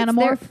about? Maybe the it's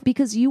their- anamorph.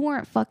 because you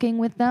weren't fucking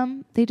with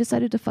them. They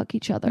decided to fuck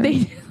each other.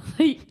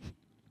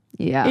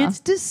 Yeah. It's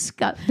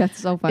disgusting. That's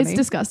so funny. It's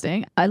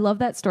disgusting. I love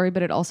that story,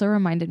 but it also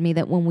reminded me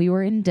that when we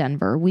were in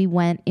Denver, we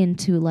went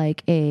into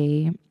like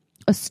a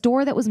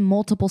store that was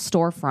multiple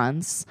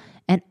storefronts,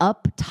 and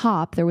up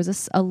top there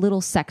was a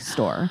little sex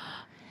store,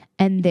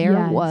 and there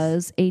Yes.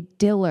 was a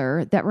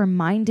diller that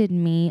reminded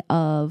me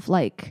of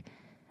like.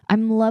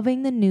 I'm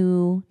loving the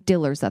new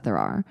dillers that there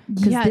are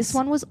because Yes. this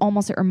one was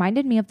almost. It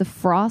reminded me of the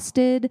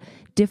frosted,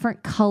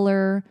 different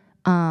color.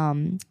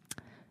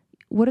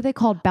 What are they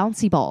called?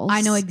 Bouncy balls.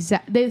 I know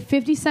exactly. The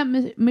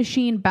 50-cent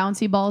machine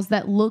bouncy balls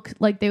that look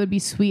like they would be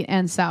sweet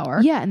and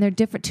sour. Yeah, and they're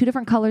different, two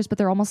different colors, but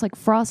they're almost like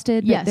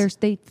frosted. Yes.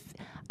 But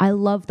I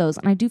love those,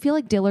 and I do feel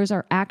like dillers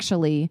are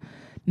actually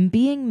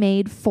being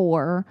made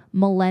for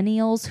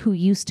millennials who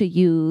used to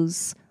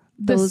use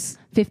those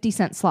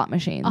 50-cent slot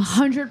machines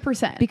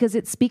 100%. because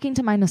it's speaking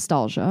to my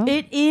nostalgia.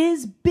 It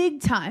is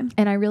big time.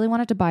 And I really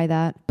wanted to buy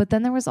that, but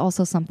then there was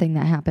also something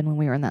that happened when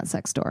we were in that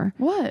sex store.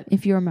 What?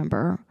 If you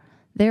remember,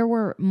 there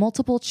were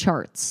multiple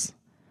charts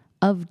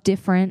of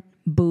different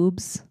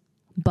boobs,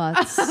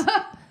 butts,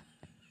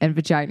 and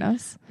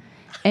vaginas.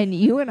 And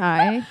you and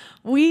I...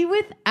 We,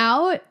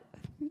 without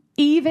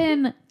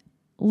even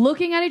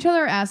looking at each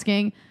other,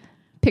 asking,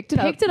 picked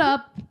it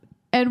up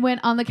and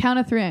went on the count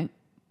of three.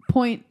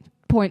 Point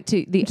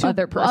to the to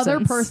other persons.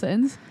 Other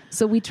persons.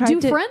 So we tried Do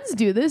to... friends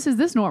do this? Is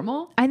this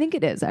normal? I think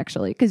it is,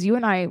 actually. Because you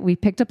and I, we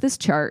picked up this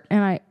chart,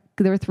 and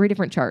there were 3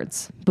 different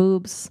charts.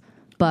 Boobs,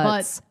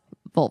 butts,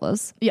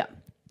 vulvas. Yeah.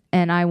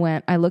 And I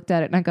looked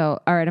at it, and I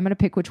go, all right, I'm going to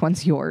pick which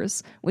one's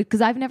yours.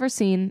 Because I've never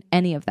seen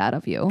any of that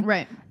of you.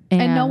 Right.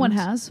 And no one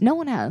has. No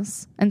one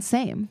has. And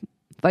same.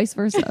 Vice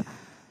versa.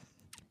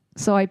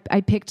 So I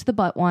picked the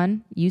butt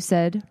one. You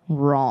said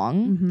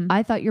wrong. Mm-hmm.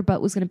 I thought your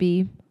butt was going to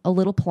be a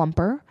little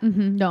plumper.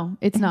 No,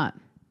 it's not.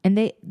 And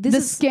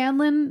The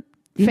Scanlon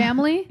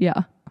family,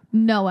 yeah.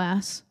 no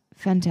ass.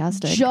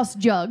 Fantastic. Just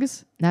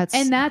jugs. That's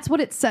And that's what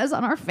it says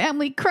on our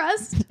family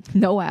crest.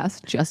 no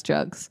ass, just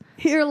jugs.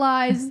 Here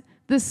lies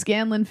the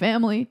Scanlon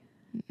family.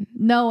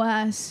 No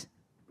ass. ...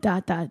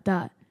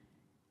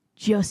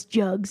 Just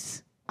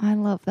jugs. I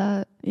love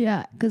that.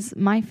 Yeah. Because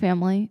my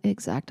family,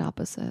 exact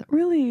opposite.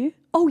 Really?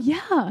 Oh,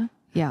 yeah.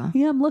 Yeah.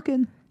 Yeah, I'm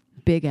looking.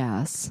 Big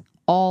ass.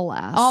 All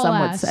ass, All some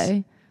ass. would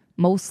say.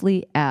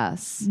 Mostly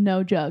ass.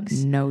 No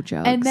jugs. No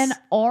jugs. And then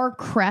our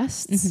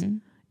crests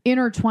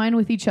intertwine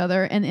with each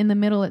other. And in the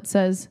middle, it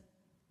says,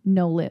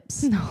 no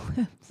lips. no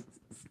lips.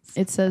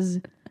 It says,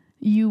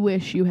 you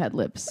wish you had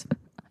lips.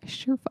 I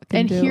sure fucking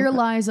And do. here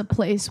lies a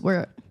place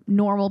where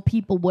normal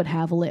people would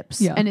have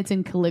lips. Yeah. And it's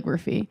in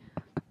calligraphy.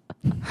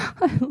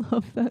 I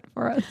love that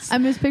for us.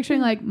 I'm just picturing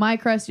like my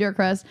crest, your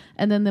crest,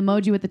 and then the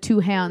emoji with the 2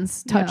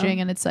 hands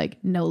touching, and it's like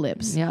no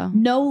lips. Yeah.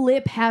 No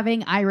lip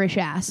having Irish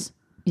ass.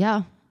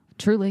 Yeah,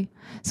 truly.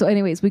 So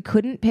anyways, we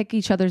couldn't pick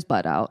each other's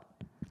butt out.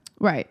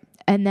 Right.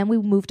 And then we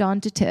moved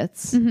on to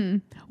tits.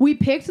 We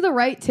picked the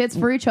right tits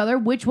for each other,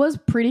 which was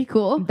pretty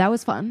cool. That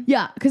was fun.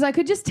 Yeah, because I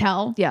could just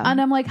tell. Yeah.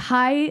 And I'm like,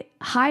 hi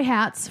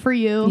hats for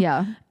you.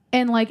 Yeah.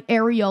 And like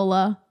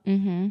areola.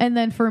 And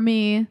then for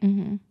me,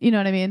 you know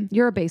what I mean?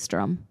 You're a bass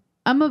drum.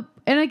 And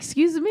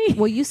excuse me.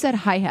 Well, you said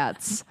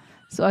hi-hats.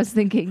 So I was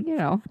thinking,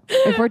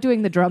 if we're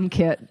doing the drum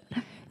kit,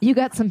 you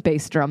got some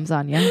bass drums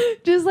on you.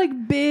 Just like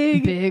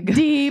big,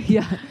 deep.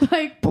 Yeah.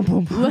 Like, Boom,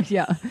 boom, boom.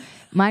 Yeah.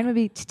 Mine would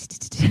be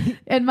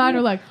and mine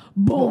are like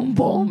boom,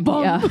 boom,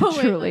 boom. yeah, Wait,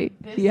 truly. like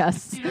this,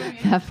 Yes. you know what I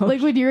mean? That motion.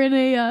 Like when you're in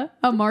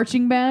a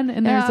marching band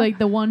and there's Yeah. like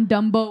the one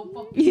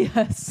Dumbo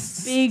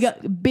yes.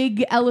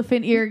 big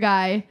elephant ear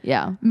guy.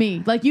 Yeah.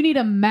 Me. Like you need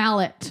a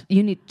mallet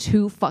You need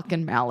 2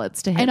 fucking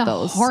mallets to hit and a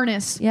those.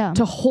 harness Yeah.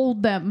 to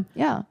hold them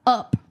Yeah.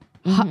 up.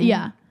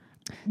 Yeah.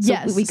 So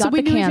yes. we got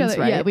the knew each cans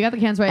other. right. Yeah, we got the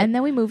cans right. And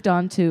then we moved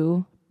on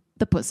to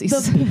the pussies.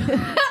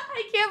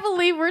 I can't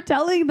believe we're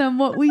telling them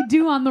what we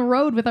do on the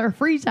road with our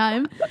free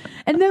time.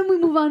 And then we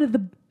move on to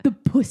the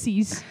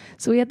pussies.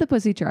 So we had the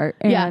pussy chart,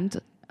 Yeah. and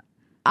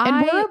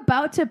And we're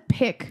about to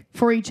pick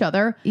for each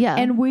other. Yeah.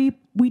 And we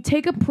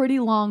take a pretty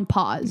long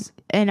pause.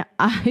 and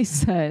I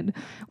said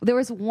there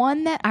was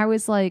one that I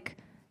was like,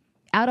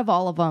 out of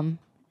all of them,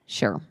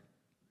 sure,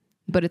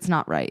 but it's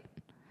not right.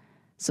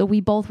 So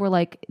we both were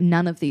like,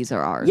 none of these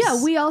are ours.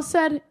 Yeah, we all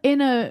said in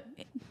a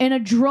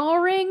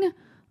drawing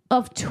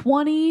of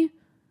 20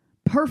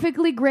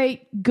 perfectly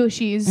great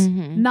gushies,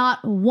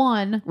 not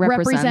one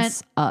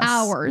represents us.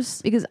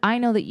 ours. because I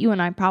know that you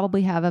and I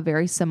probably have a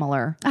very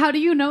similar. How do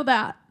you know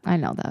that? I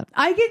know that.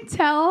 I can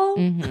tell.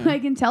 I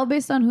can tell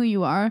based on who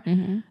you are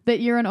that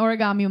you're an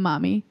origami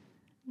mommy.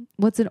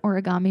 What's an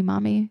origami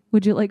mommy?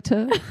 Would you like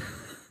to?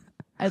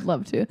 I'd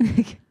love to.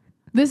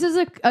 This is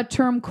a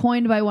term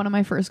coined by one of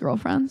my first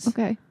girlfriends.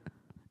 Okay.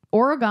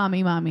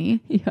 Origami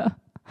mommy, Yeah.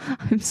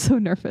 I'm so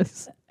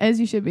nervous. as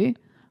you should be.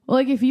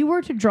 Like if you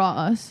were to draw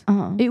us,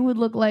 it would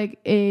look like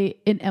an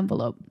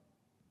envelope.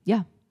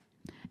 Yeah.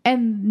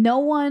 And no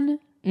one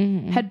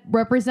had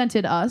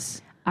represented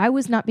us. I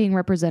was not being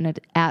represented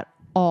at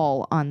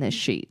all on this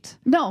sheet.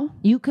 No,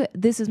 You could.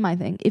 This is my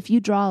thing. If you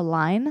draw a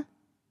line,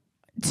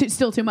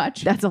 still too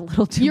much. that's a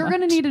little too. You're much.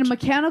 going to need a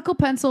mechanical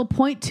pencil,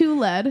 0.2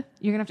 lead.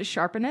 You're gonna have to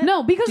sharpen it.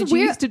 No, because Did you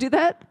we're- used to do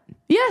that?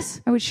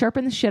 Yes. I would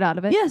sharpen the shit out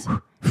of it. Yes.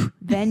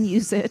 Then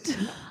use it.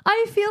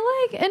 I feel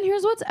like, and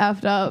here's what's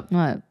effed up,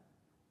 What?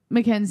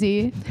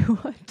 Mackenzie.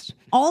 What?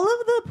 All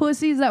of the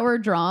pussies that were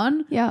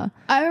drawn, Yeah.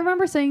 I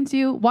remember saying to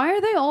you, why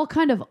are they all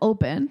kind of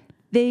open?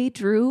 They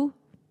drew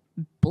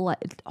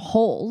blood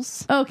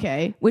holes.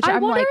 Okay. Which I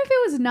I'm wonder like- if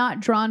it was not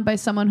drawn by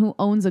someone who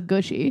owns a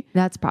gushy.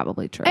 That's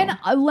probably true. And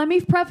let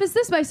me preface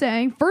this by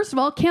saying, first of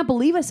all, can't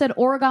believe I said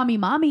origami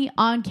mommy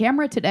on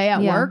camera today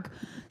at Yeah. work.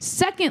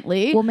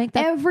 Secondly, We'll make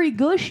that- every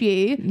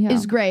gushy Yeah.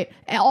 is great.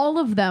 All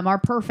of them are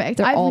perfect.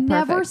 They're I've all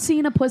never perfect.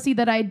 seen a pussy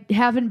that I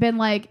haven't been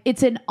like,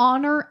 it's an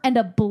honor and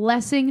a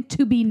blessing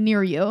to be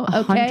near you.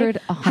 Okay. 100%.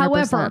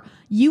 However,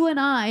 you and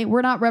I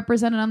were not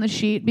represented on the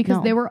sheet because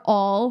No. they were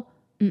all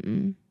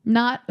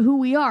not who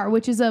we are,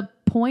 which is a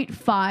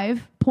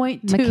 0.5,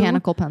 0.2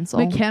 Mechanical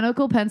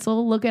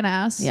pencil. looking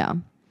ass. Yeah.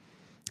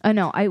 I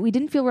know. We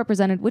didn't feel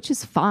represented, which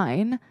is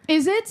fine.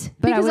 Is it?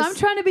 But I Because was- I'm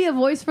trying to be a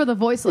voice for the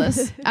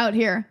voiceless out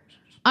here.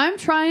 I'm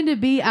trying to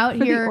be out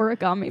For here the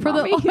origami for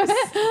mommies.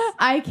 the.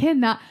 I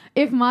cannot.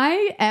 If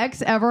my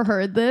ex ever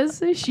heard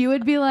this, she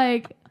would be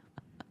like,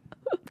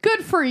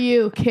 "Good for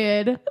you,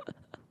 kid."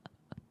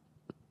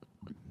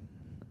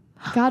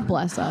 God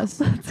bless us.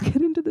 Let's get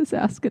into this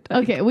Ask a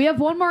Dyke. Okay, we have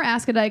one more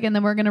Ask a Dyke, and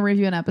then we're gonna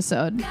review an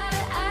episode.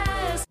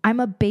 I'm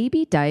a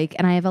baby dyke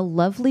and I have a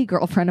lovely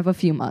girlfriend of a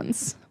few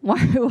months.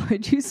 Why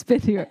would you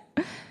spit here?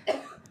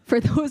 For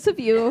those of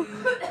you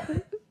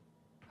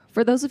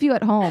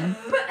at home,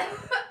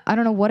 I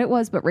don't know what it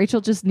was, but Rachel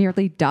just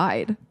nearly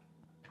died.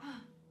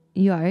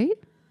 You all right?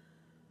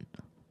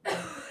 I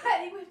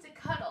think we have to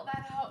cut all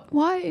that out.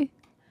 Why?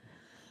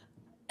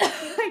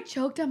 I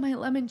choked on my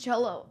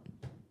limoncello.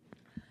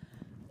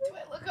 Do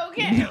I look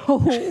okay?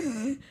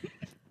 No.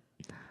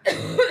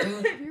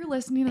 If you're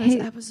listening to this Hey,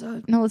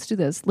 episode, No, let's do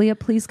this. Leah,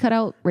 please cut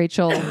out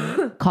Rachel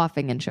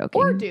coughing and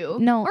choking. or do,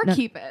 No. or no,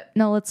 keep it.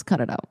 No, let's cut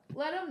it out.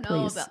 Let them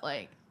know Please. that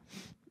like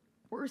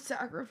we're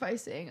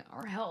sacrificing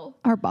our health.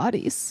 Our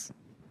bodies.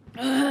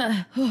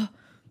 To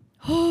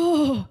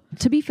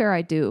be fair,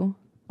 I do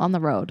on the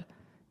road.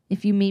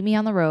 If you meet me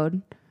on the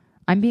road,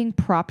 I'm being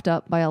propped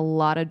up by a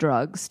lot of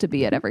drugs to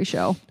be at every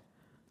show.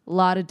 A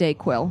lot of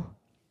Dayquil.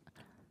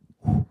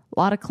 A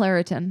lot of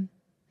Claritin.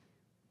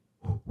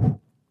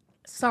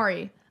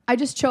 Sorry, I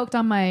just choked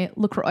on my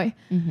LaCroix.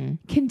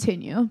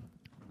 Continue.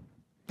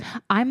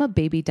 I'm a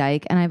baby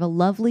dyke and I have a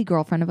lovely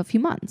girlfriend of a few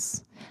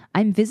months.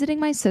 I'm visiting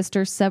my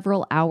sister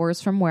several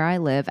hours from where I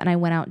live and I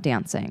went out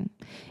dancing.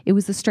 It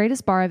was the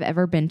straightest bar I've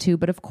ever been to,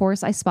 but of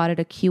course I spotted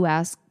a cute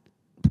ass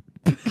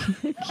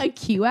A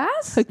Q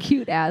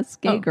ass?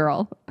 gay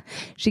girl.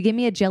 She gave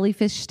me a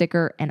jellyfish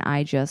sticker and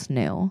I just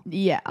knew.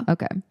 Yeah.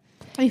 Okay.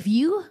 If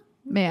you,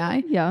 may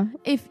I? Yeah.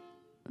 If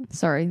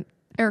Sorry.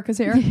 Erica's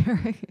here.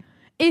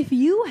 If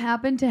you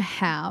happen to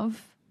have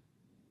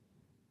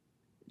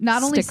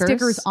not only Stickers.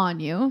 stickers on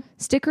you,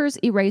 Stickers,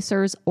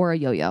 erasers, or a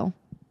yo-yo.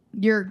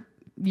 you're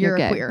a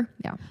gay. queer.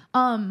 Yeah.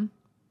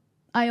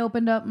 I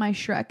opened up my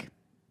Shrek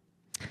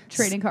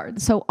trading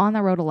cards. So on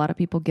the road, a lot of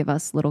people give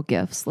us little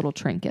gifts, little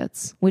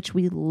trinkets, which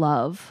we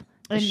love.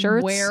 The And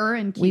shirts wear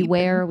and we keep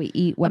wear, and we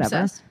eat, whatever.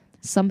 obsessed.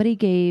 Somebody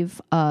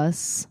gave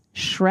us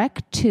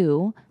Shrek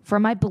 2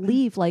 from, I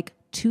believe, like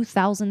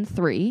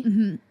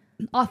 2003.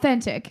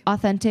 Authentic.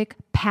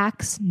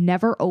 Packs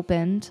never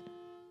opened.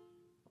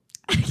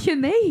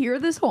 Can they hear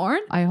this horn?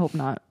 I hope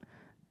not.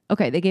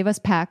 Okay, they gave us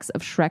packs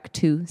of Shrek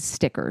 2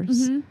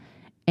 stickers. Mm-hmm.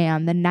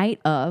 And the night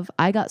of,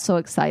 I got so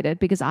excited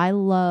because I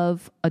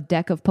love a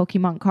deck of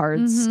Pokemon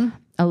cards.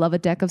 I love a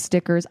deck of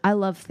stickers. I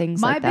love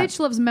things My like that. bitch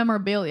loves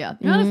memorabilia.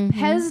 The amount of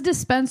Pez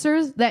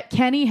dispensers that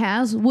Kenny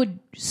has would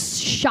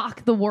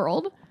shock the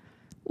world.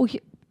 Well,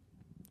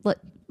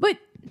 But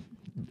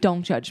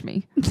don't judge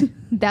me.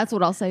 That's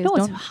what I'll say. no, Is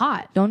it's don't,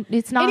 hot. don't.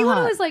 It's not Anyone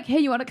hot. who is like, hey,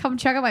 you want to come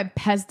check out my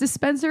Pez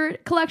dispenser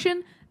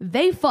collection?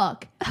 They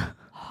fuck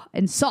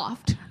and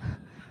soft.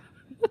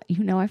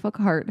 You know I fuck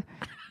hard.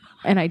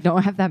 And I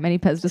don't have that many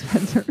Pez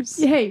dispensers.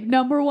 Hey,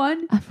 number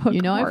one, fuck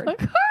you know hard. I fuck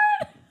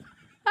hard.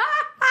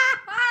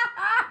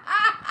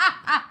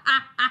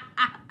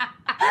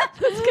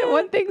 Let's get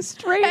one thing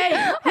straight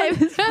on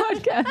this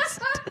podcast.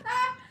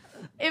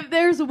 If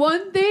there's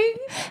one thing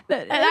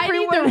that I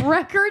need the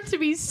record to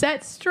be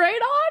set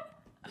straight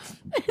on,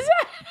 is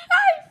that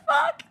I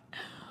fuck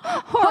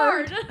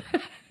hard.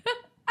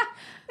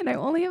 And I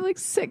only have like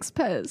 6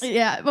 Pez.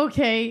 Yeah,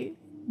 okay.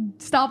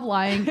 Stop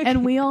lying.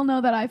 And we all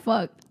know that I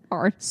fuck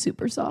hard,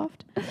 super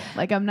soft.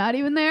 Like I'm not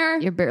even there.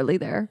 You're barely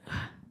there.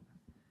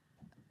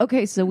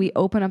 Okay, so we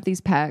open up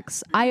these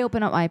packs. I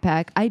open up my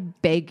pack. I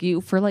beg you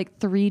for like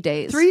 3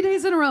 days. 3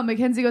 days in a row,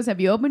 Mackenzie goes, have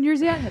you opened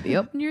yours yet? Have you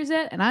opened yours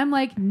yet? And I'm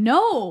like,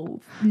 no,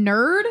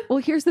 nerd. Well,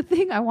 here's the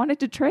thing. I wanted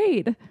to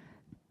trade.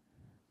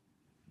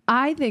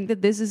 I think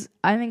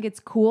it's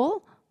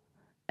cool.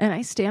 And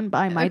I stand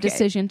by my Okay.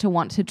 decision to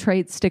want to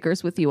trade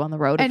stickers with you on the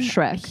road And of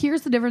Shrek.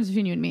 here's the difference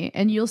between you and me.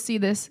 And you'll see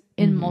this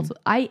in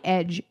multiple. I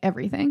edge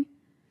everything.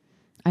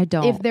 I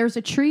don't. If there's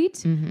a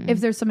treat, if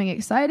there's something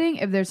exciting,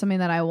 if there's something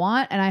that I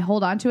want and I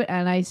hold on to it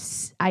and I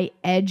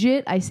edge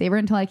it, I savor it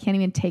until I can't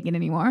even take it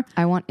anymore.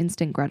 I want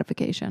instant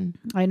gratification.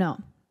 I know.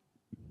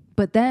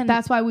 But then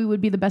That's why we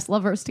would be the best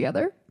lovers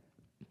together.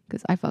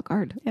 because I fuck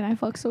hard. And I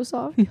fuck so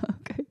soft. Yeah,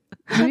 okay.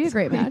 It'd be a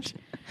great match.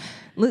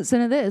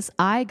 Listen to this.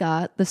 I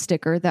got the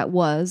sticker that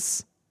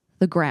was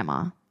the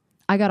grandma.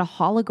 I got a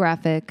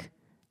holographic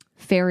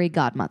fairy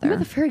godmother. You got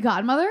the fairy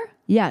godmother?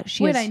 Yeah,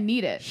 she Wait, has I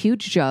need it.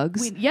 huge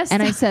jugs. Wait, yes.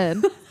 And I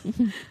said,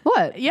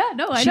 what? Yeah,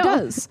 no, I She know.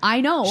 does.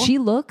 I know. She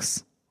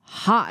looks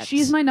hot.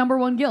 She's my number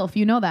one gilf.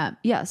 You know that.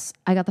 Yes,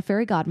 I got the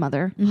fairy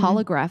godmother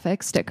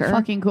holographic sticker.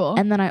 Fucking cool.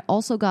 And then I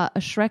also got a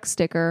Shrek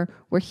sticker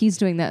where he's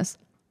doing this.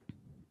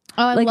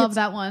 Oh, I Like, love it's-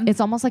 that one.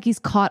 It's almost like he's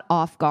caught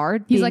off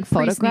guard He's being like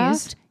photographed.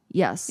 pre-sneezed.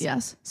 Yes.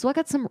 Yes. So I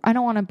got some, I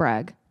don't want to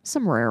brag,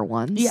 some rare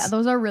ones. Yeah,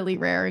 those are really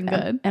rare and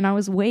good. And I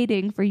was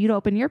waiting for you to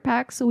open your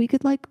pack so we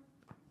could like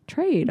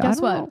trade. Guess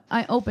I what? don't know.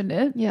 I opened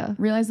it. Yeah.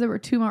 Realized there were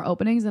 2 more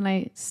openings and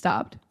I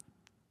stopped.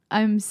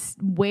 I'm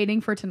waiting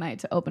for tonight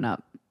to open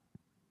up.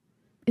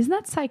 Isn't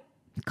that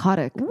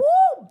Psychotic. Woo!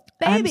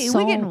 Baby, so-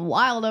 we're getting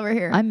wild over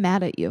here. I'm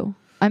mad at you.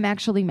 I'm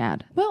actually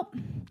mad. well,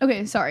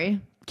 okay,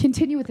 sorry.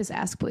 Continue with this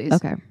ask, please.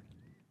 Okay.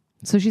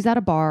 So she's at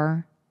a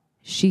bar.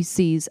 She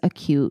sees a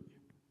cute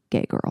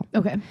gay girl.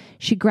 Okay.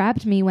 She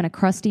grabbed me when a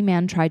crusty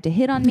man tried to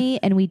hit on me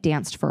and we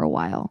danced for a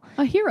while.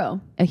 A hero.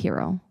 A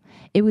hero.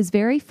 It was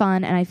very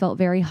fun and I felt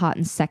very hot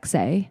and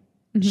sexy.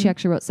 She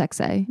actually wrote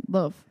sexy,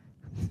 Love.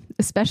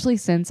 especially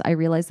since I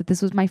realized that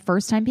this was my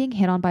first time being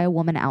hit on by a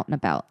woman out and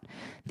about.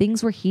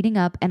 Things were heating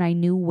up and I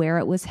knew where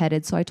it was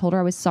headed, so I told her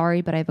I was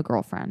sorry, but I have a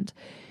girlfriend.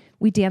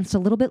 We danced a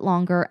little bit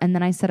longer and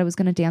then I said I was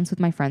going to dance with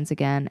my friends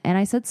again. And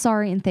I said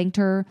sorry and thanked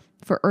her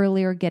for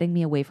earlier getting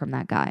me away from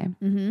that guy.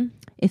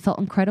 It felt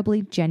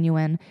incredibly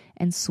genuine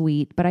and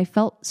sweet, but I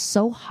felt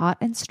so hot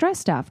and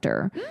stressed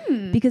after.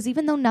 Because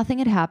even though nothing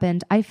had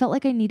happened, I felt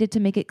like I needed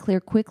to make it clear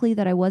quickly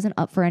that I wasn't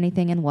up for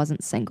anything and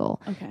wasn't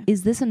single. Okay.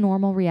 Is this a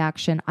normal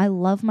reaction? I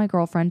love my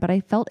girlfriend, but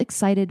I felt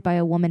excited by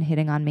a woman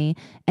hitting on me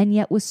and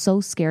yet was so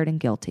scared and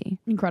guilty.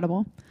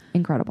 Incredible.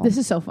 Incredible. This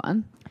is so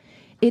fun.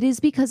 It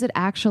is because it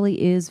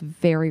actually is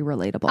very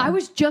relatable. I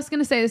was just going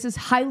to say this is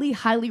highly,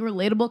 highly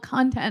relatable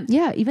content.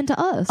 Yeah, even to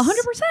us.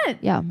 100%.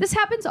 Yeah. This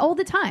happens all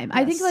the time. I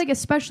think Yes. like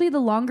especially the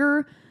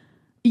longer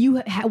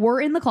you were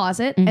in the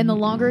closet and the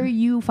longer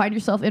you find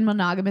yourself in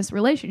monogamous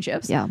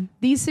relationships, Yeah.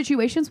 these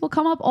situations will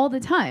come up all the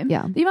time.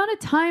 Yeah. The amount of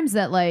times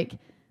that like,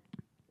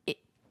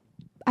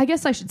 I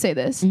guess I should say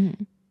this,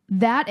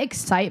 that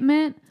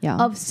excitement Yeah.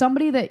 of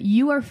somebody that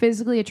you are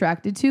physically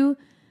attracted to,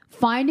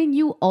 finding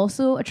you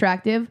also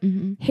attractive,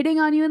 hitting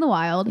on you in the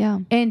wild, Yeah.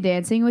 and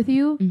dancing with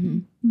you,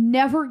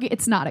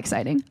 it's not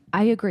exciting.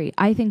 I agree.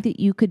 I think that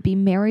you could be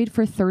married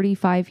for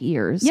 35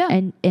 years Yeah.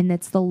 and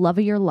it's the love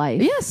of your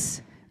life.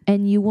 Yes.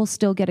 And you will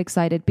still get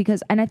excited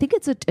because, and I think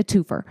it's a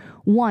twofer.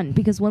 One,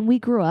 because when we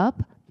grew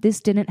up, this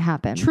didn't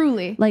happen.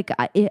 Truly. Like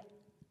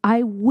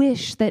I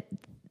wish that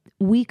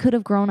we could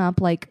have grown up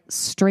like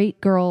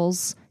straight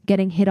girls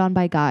getting hit on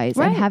by guys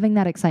Right. and having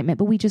that excitement,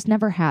 but we just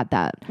never had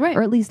that. Right.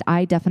 Or at least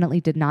I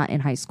definitely did not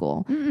in high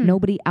school.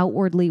 Nobody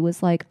outwardly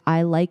was like,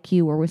 I like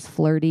you or was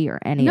flirty or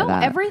any No, of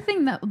that.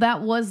 everything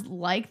that was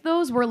like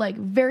those were like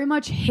very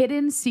much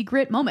hidden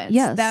secret moments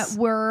Yes. that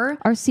were.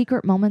 Our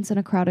secret moments in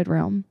a crowded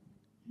room.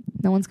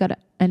 No one's got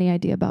any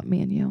idea about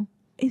me and you.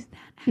 Is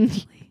that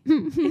actually?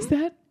 is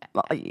that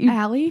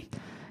Allie,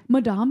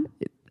 Madame,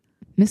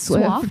 Miss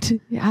Swift. Swaft?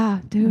 Yeah,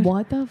 dude.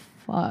 What the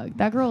fuck?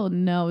 That girl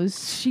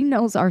knows. She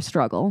knows our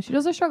struggle. She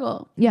knows our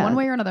struggle. Yeah. One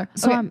way or another.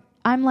 So Okay.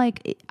 I'm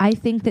like, I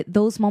think that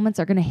those moments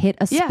are going to hit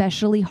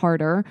especially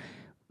harder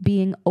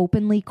being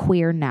openly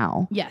queer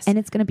now. Yes. And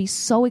it's going to be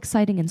so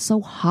exciting and so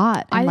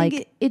hot. And I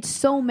think it's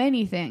so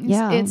many things.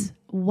 Yeah. It's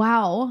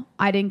wow,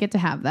 I didn't get to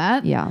have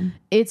that. yeah.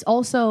 It's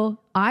also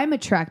I'm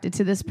attracted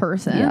to this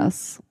person.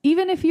 Yes.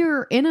 Even if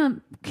you're in a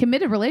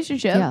committed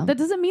relationship, Yeah. that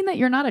doesn't mean that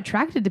you're not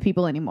attracted to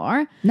people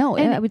anymore. No,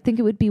 And I would think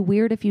it would be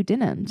weird if you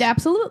didn't.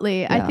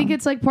 absolutely. I Yeah. think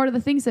it's like part of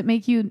the things that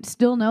make you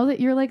still know that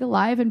you're like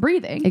alive and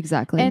breathing.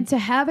 Exactly. And to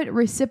have it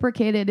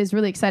reciprocated is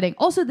really exciting.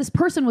 Also, this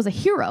person was a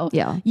hero.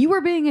 Yeah. You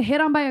were being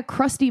hit on by a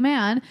crusty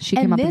man. She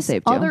came up and this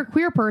saved you. other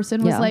queer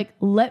person was Yeah. like,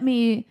 let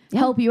me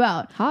help you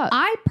out. Hot.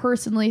 I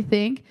personally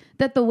think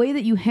that the way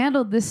that you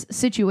handled this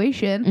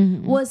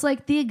situation was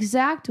like the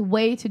exact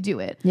way to do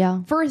it.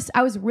 Yeah. First,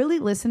 I was really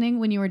listening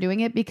when you were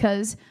doing it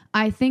because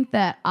I think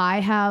that I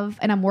have,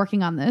 and I'm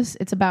working on this.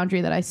 It's a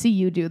boundary that I see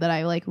you do that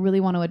I like really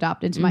want to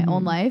adopt into my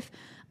own life.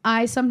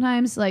 I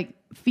sometimes like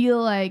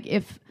feel like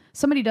if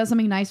somebody does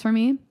something nice for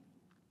me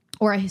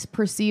or I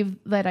perceive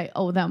that I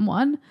owe them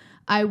one,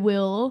 I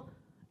will,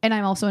 and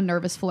I'm also a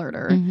nervous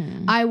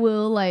flirter, I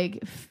will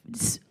like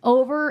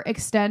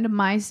overextend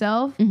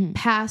myself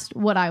past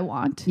what I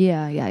want.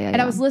 Yeah.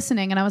 And I was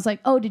listening and I was like,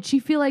 oh, did she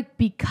feel like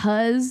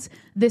because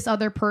this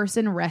other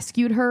person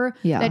rescued her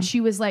Yeah. that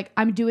she was like,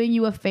 I'm doing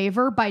you a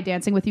favor by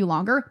dancing with you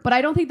longer? But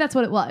I don't think that's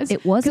what it was.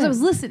 It wasn't. Because I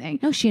was listening.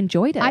 No, she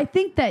enjoyed it. I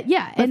think that,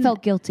 yeah. but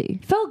felt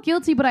guilty. Felt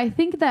guilty, but I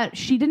think that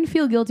she didn't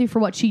feel guilty for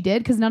what she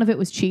did because none of it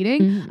was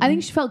cheating. I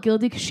think she felt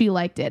guilty because she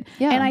liked it.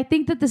 Yeah. And I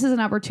think that this is an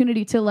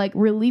opportunity to like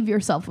relieve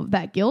yourself of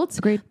that guilt.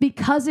 Agreed.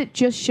 Because it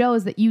just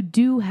shows that you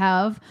do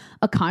have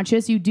a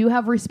conscience, you do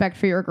have respect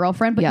for your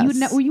girlfriend, but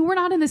Yes. you were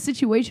not in this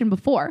situation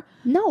before.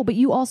 No, but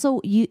you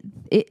also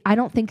I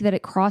don't think that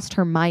it crossed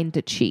her mind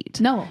to cheat.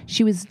 No.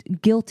 She was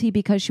guilty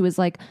because she was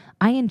like,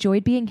 I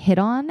enjoyed being hit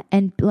on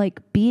and like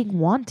being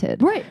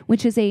wanted. Right.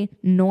 Which is a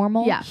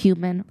normal Yeah.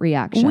 human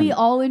reaction. We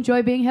all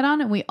enjoy being hit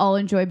on and we all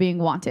enjoy being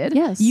wanted.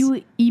 Yes.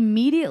 You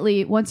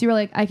immediately, once you were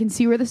like, I can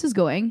see where this is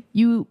going,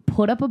 you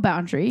put up a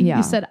boundary. Yeah.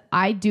 You said,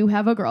 I do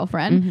have a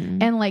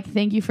girlfriend and like,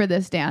 thank you for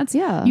this dance.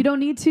 Yeah. You don't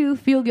need to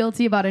feel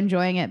guilty about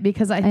enjoying it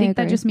because I think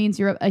that agree. just means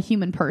you're a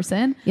human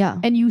person. Yeah.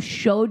 And you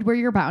showed where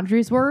your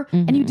boundaries were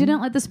and you didn't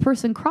let this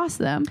person cross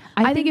them.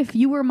 I think if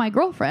you were my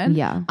girlfriend,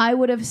 Yeah. I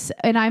would have,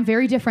 and I'm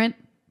very different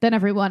than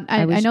everyone.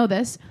 I know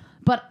this,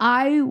 but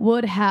I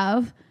would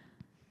have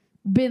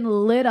been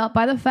lit up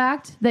by the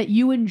fact that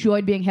you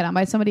enjoyed being hit on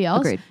by somebody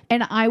else. Agreed.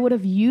 And I would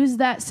have used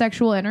that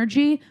sexual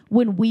energy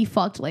when we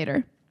fucked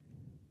later.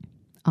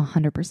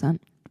 100%.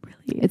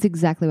 Really? It's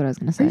exactly what I was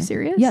going to say. you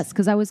serious? Yes,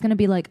 because I was going to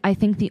be like, I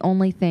think the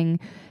only thing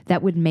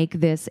that would make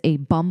this a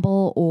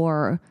bumble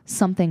or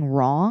something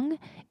wrong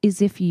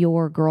is if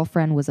your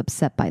girlfriend was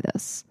upset by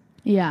this.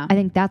 Yeah. I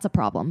think that's a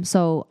problem.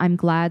 So I'm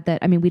glad that,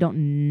 I mean, we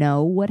don't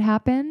know what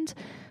happened,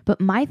 but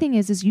my thing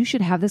is you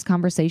should have this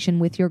conversation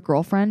with your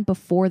girlfriend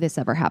before this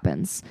ever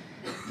happens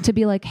to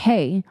be like,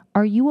 hey,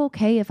 are you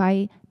okay if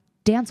I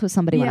dance with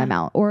somebody when Yeah. I'm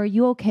out? Or are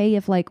you okay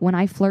if like when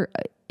I flirt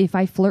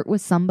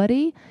with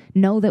somebody,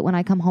 know that when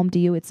I come home to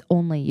you, it's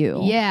only you.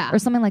 Yeah. Or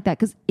something like that.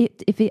 Because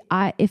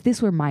if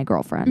this were my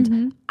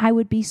girlfriend, I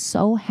would be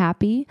so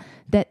happy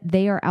that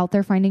they are out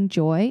there finding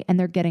joy and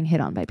they're getting hit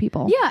on by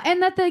people. yeah.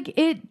 And that like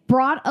it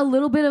brought a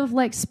little bit of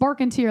like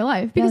spark into your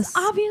life because Yes.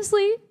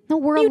 obviously No,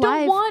 we're you alive.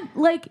 don't want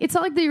like, it's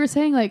not like that you were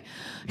saying like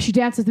she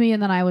danced with me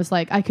and then I was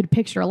like, I could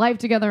picture a life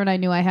together and I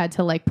knew I had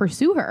to like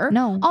pursue her.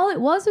 No. All it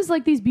was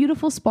like these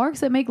beautiful sparks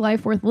that make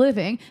life worth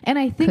living. And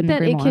I think Couldn't that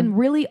agree it more. can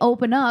really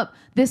open up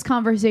this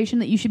conversation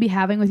that you should be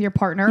having with your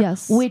partner,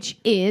 Yes. which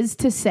is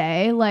to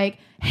say like,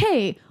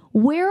 hey,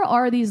 where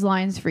are these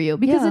lines for you?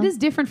 Because Yeah. it is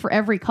different for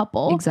every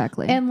couple.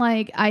 Exactly. And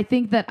like, I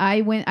think that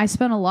I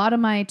spent a lot of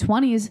my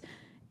 20s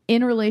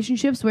in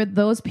relationships where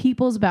those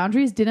people's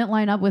boundaries didn't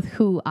line up with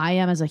who I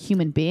am as a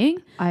human being.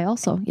 I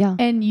also, yeah.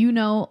 And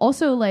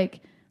also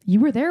like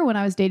you were there when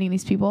I was dating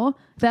these people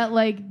that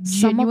like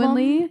Some of them,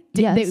 genuinely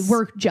yes. they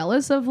were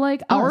jealous of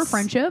like our Us.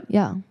 friendship.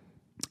 Yeah.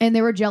 And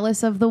they were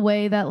jealous of the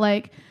way that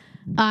like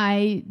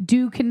I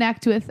do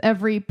connect with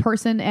every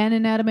person and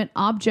inanimate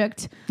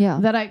object Yeah.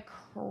 that I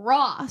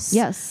cross.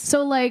 Yes.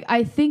 So like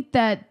I think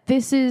that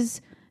this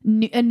is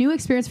a new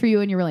experience for you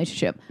in your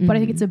relationship, but I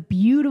think it's a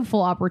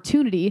beautiful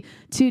opportunity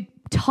to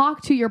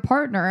talk to your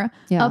partner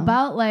Yeah.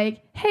 about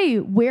like, hey,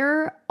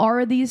 where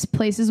are these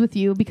places with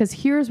you? Because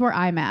here's where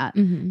I'm at.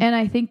 And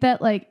I think that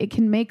like it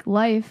can make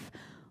life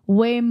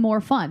way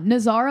more fun.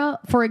 Nazara,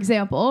 for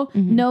example,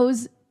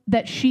 knows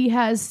that she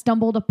has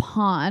stumbled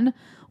upon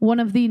one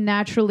of the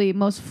naturally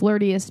most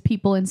flirtiest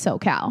people in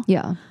SoCal.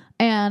 Yeah.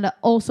 And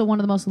also one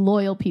of the most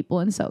loyal people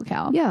in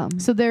SoCal. Yeah.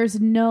 So there's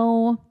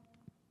no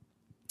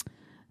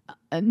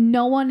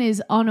one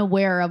is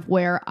unaware of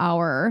where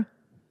our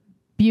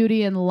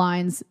beauty and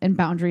lines and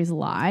boundaries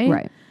lie.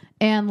 Right.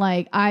 And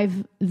like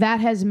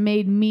that has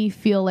made me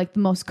feel like the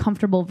most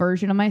comfortable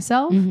version of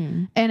myself.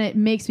 And it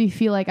makes me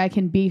feel like I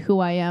can be who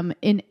I am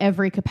in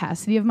every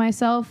capacity of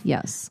myself.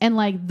 Yes. And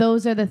like,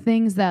 those are the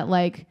things that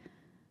like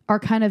are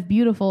kind of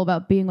beautiful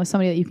about being with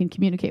somebody that you can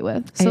communicate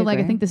with. So like,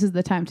 I think this is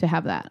the time to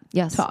have that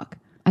talk.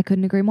 I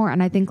couldn't agree more.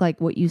 And I think like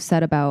what you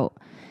said about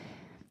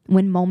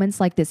when moments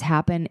like this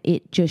happen,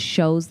 it just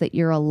shows that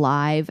you're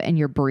alive and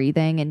you're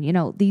breathing. And, you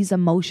know, these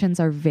emotions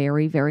are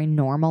very, very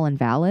normal and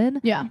valid.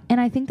 Yeah. And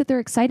I think that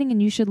they're exciting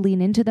and you should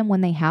lean into them when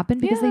they happen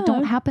because they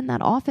don't happen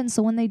that often.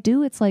 So when they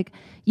do, it's like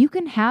you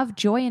can have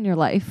joy in your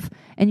life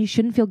and you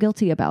shouldn't feel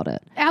guilty about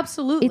it.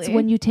 Absolutely. It's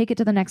when you take it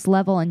to the next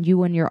level and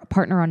you and your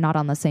partner are not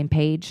on the same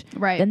page.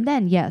 Right. And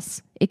then,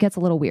 yes, it gets a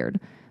little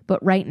weird.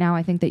 But right now,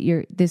 I think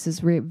that this is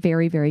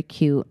very, very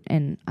cute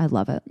and I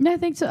love it. Yeah, I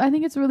think so. I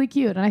think it's really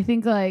cute. And I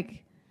think like,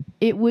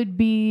 it would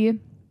be,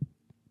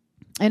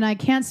 and I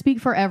can't speak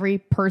for every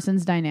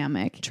person's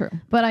dynamic. True.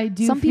 But I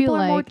do Some feel people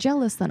like are more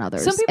jealous than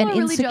others. some people and are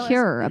really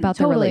insecure jealous. about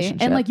their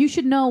relationship. And like, you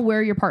should know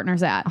where your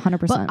partner's at.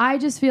 100%. But I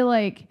just feel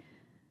like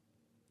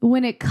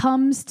when it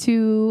comes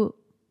to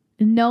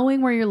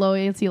knowing where your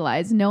loyalty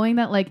lies, knowing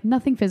that like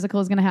nothing physical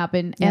is going to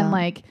happen and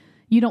like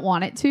you don't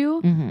want it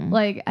to,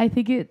 like, I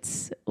think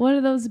it's one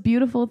of those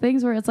beautiful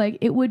things where it's like,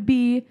 it would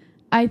be,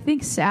 I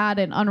think, sad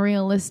and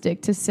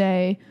unrealistic to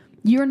say,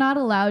 you're not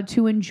allowed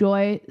to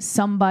enjoy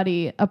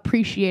somebody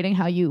appreciating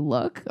how you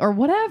look or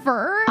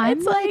whatever. I'm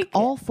it's like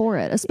all for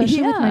it,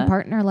 especially with my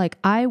partner. Like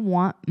I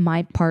want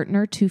my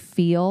partner to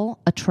feel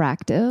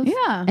attractive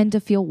and to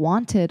feel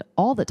wanted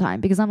all the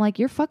time because I'm like,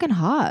 you're fucking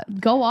hot.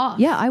 Go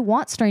off. Yeah. I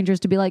want strangers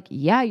to be like,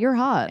 yeah, you're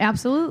hot.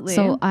 Absolutely.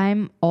 So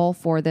I'm all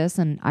for this.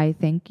 And I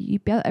think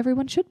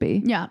everyone should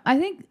be. Yeah. I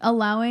think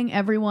allowing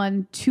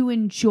everyone to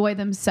enjoy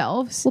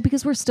themselves. Well,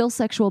 because we're still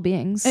sexual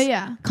beings.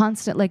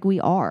 Constant, like we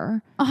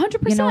are.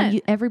 100%. You know,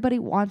 everybody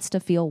wants to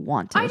feel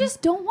wanted. I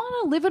just don't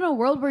want to live in a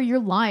world where you're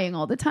lying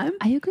all the time.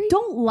 I agree.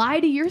 Don't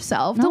lie to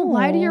yourself. No. Don't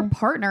lie to your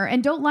partner,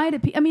 and don't lie to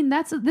people. I mean,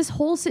 that's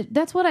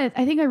what I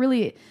think I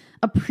really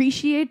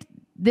appreciate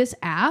this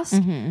ask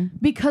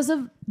because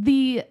of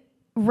the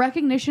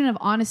recognition of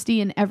honesty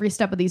in every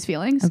step of these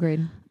feelings.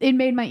 Agreed. It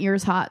made my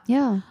ears hot.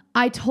 Yeah.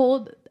 I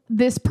told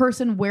this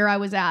person where I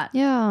was at.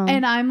 Yeah.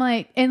 And I'm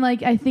like,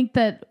 I think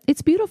that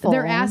it's beautiful.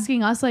 They're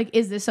asking us like,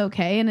 is this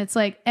okay? And it's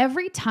like,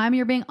 every time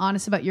you're being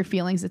honest about your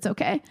feelings, it's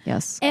okay.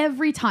 Yes.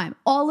 Every time.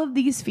 All of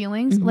these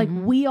feelings, like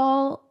we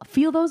all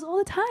feel those all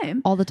the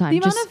time. All the time. The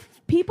amount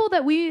of people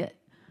that we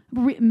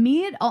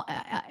meet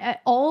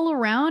all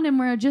around and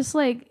we're just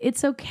like,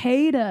 it's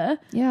okay to.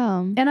 Yeah.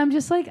 And I'm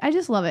just like, I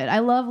just love it. I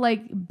love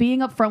like being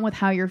upfront with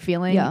how you're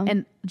feeling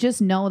and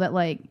just know that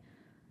like,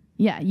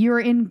 yeah, you're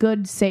in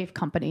good, safe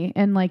company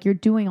and like you're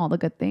doing all the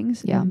good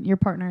things. Yeah. And your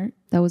partner.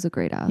 That was a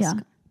great ask. Yeah.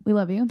 We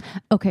love you.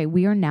 Okay.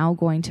 We are now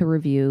going to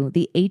review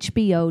the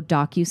HBO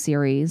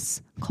docuseries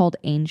called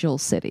Angel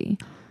City.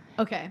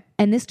 Okay.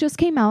 And this just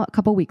came out a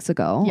couple weeks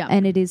ago. Yeah.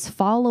 And it is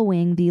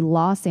following the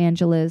Los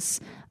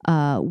Angeles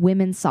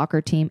women's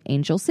soccer team,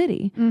 Angel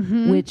City,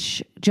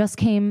 which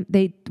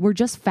they were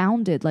just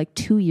founded like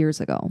 2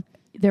 years ago.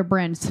 They're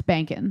brand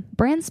spanking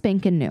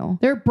New.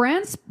 They're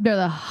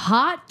the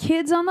hot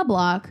kids on the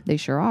block. They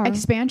sure are.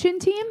 Expansion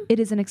team? It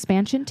is an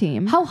expansion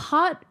team. How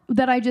hot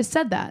that I just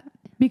said that.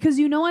 Because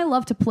you know I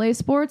love to play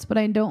sports, but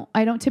I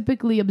don't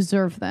typically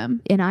observe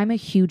them. And I'm a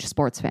huge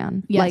sports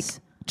fan. Yes. Like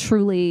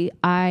truly,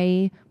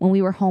 when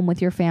we were home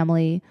with your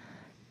family,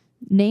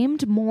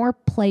 named more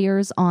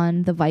players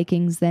on the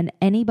Vikings than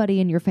anybody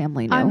in your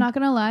family knew. I'm not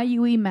going to lie,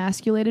 you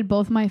emasculated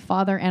both my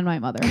father and my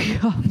mother.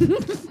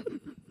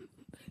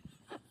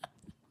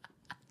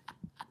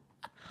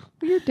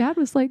 Your dad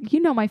was like, you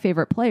know my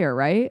favorite player,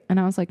 right? And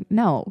I was like,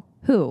 no.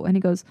 Who? And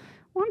he goes,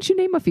 why don't you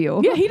name a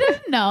few? Yeah, he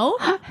doesn't know.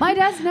 My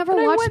dad's never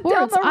watched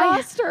sports.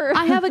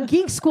 I have a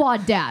Geek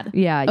Squad dad.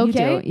 Yeah, you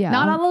do. Yeah.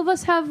 Not all of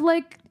us have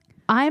like.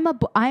 I'm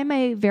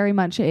a very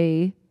much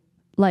a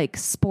like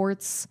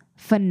sports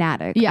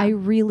fanatic. Yeah. I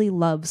really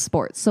love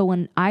sports. So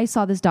when I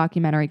saw this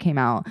documentary came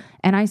out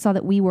and I saw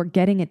that we were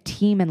getting a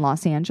team in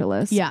Los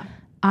Angeles. Yeah.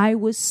 I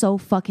was so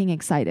fucking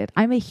excited.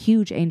 I'm a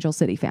huge Angel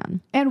City fan.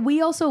 And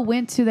we also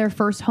went to their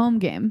first home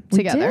game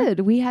together. We did.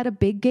 We had a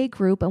big gay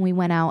group and we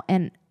went out,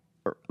 and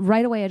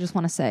right away I just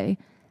want to say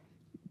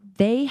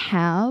they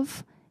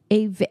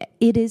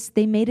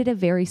made it a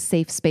very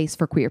safe space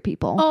for queer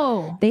people.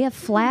 Oh. They have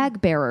flag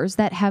bearers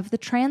that have the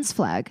trans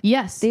flag.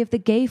 Yes. They have the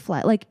gay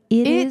flag. Like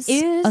it is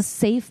a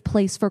safe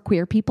place for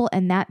queer people,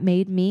 and that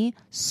made me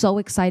so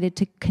excited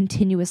to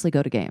continuously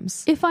go to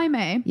games. If I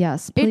may.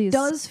 Yes, please. It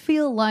does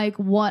feel like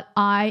what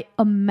I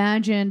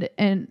imagined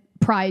and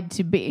Pride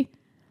to be.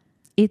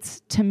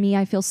 It's, to me,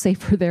 I feel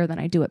safer there than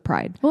I do at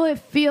Pride. Well, it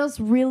feels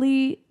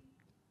really...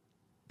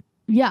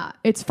 Yeah,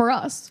 it's for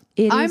us.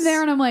 I'm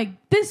there and I'm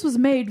like, this was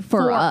made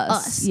for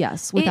us.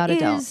 Yes, without a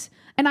doubt.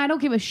 And I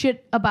don't give a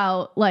shit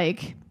about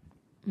like,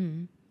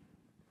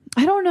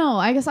 I don't know.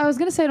 I guess I was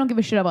going to say I don't give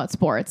a shit about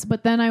sports,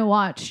 but then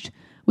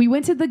we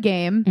went to the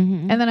game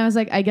and then I was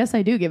like, I guess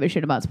I do give a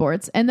shit about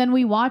sports. And then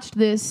we watched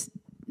this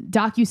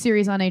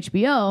docuseries on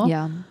HBO.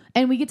 Yeah.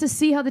 And we get to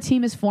see how the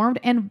team is formed.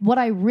 And what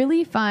I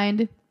really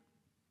find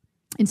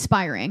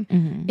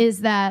inspiring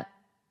is that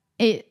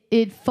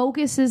it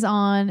focuses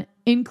on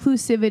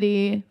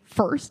inclusivity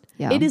first.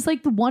 Yeah. It is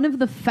like one of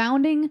the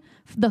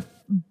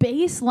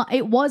baseline.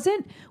 It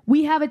wasn't,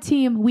 we have a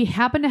team, we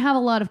happen to have a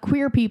lot of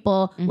queer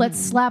people, let's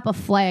slap a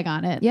flag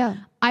on it. Yeah.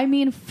 I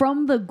mean,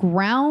 from the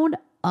ground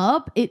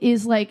up, it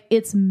is like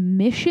its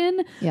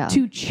mission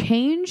to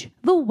change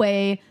the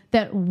way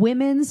that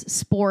women's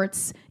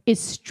sports is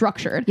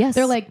structured. Yes.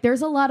 They're like,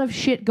 there's a lot of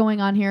shit going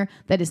on here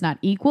that is not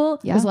equal.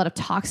 Yeah. There's a lot of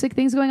toxic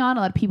things going on. A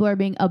lot of people are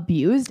being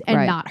abused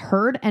and not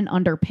heard and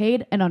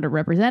underpaid and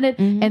underrepresented,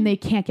 and they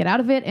can't get out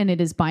of it. And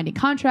it is binding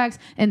contracts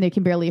and they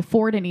can barely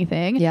afford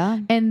anything. Yeah.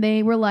 And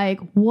they were like,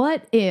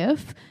 what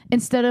if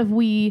instead of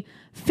we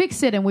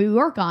fix it and we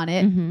work on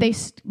it, they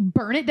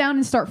burn it down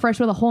and start fresh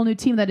with a whole new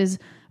team that is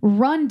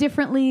run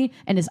differently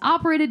and is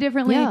operated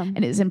differently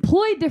and is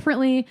employed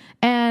differently.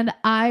 And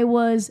I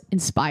was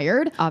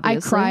inspired.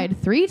 Obviously. I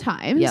cried 3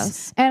 times.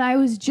 Yes. And I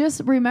was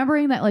just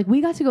remembering that like we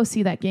got to go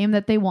see that game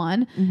that they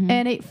won.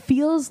 And it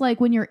feels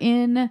like when you're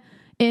in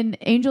an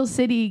Angel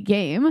City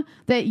game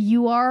that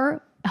you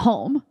are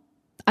home.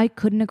 I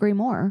couldn't agree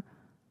more.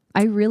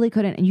 I really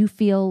couldn't. And you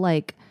feel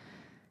like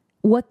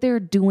what they're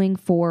doing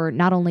for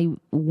not only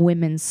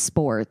women's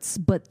sports,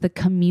 but the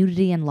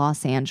community in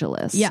Los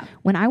Angeles. Yeah.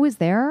 When I was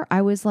there,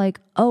 I was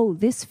like, oh,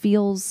 this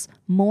feels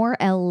more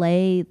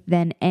LA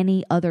than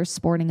any other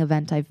sporting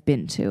event I've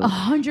been to.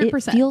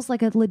 100%. It feels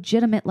like a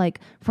legitimate,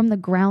 like from the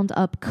ground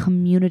up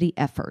community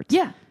effort.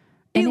 Yeah.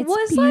 And it it's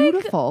was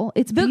beautiful.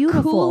 Like it's the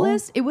beautiful.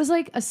 coolest. It was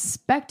like a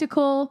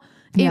spectacle.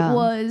 Yeah. It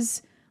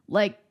was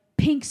like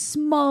pink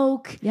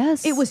smoke.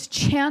 Yes. It was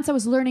chants. I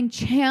was learning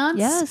chants.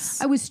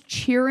 Yes. I was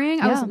cheering.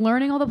 I was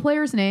learning all the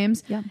players'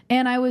 names. Yeah.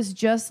 And I was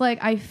just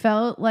like, I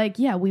felt like,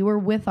 we were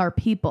with our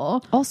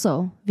people.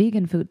 Also,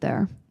 vegan food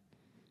there.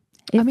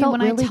 It I mean, felt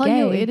when really I tell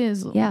you, gay. it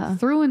is Yeah.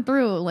 through and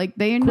through. Like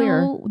they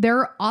Queer. know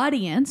their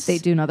audience. They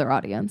do know their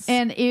audience.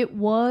 And it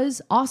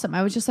was awesome.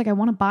 I was just like, I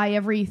want to buy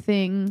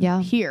everything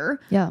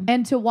here. Yeah.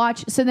 And to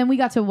watch. So then we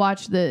got to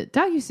watch the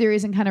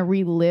docuseries and kind of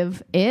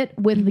relive it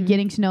with the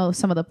getting to know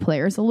some of the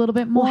players a little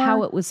bit more. Well,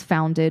 how it was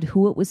founded,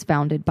 who it was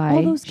founded by.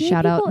 All those gay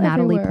Shout out people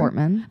Natalie everywhere.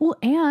 Portman. Well,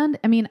 and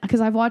I mean,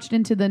 because I've watched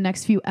into the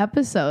next few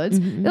episodes,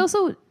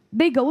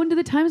 they go into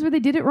the times where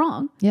they did it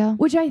wrong. Yeah.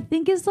 Which I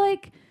think is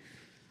like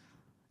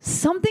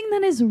something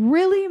that is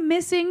really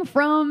missing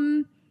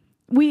from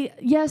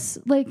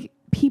like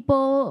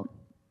people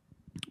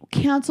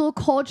cancel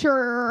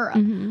culture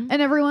and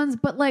everyone's,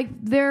 but like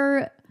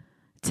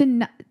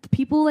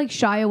people like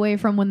shy away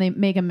from when they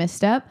make a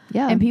misstep.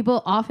 Yeah. And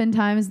people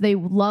oftentimes they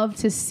love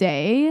to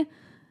say,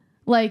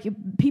 like,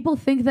 people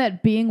think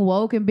that being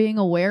woke and being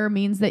aware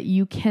means that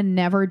you can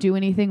never do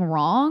anything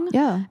wrong.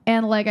 Yeah.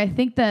 And like, I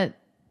think that.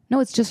 No,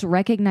 it's just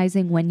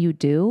recognizing when you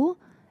do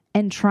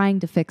and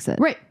trying to fix it.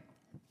 Right.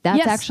 That's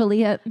Yes.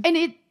 actually it. And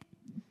it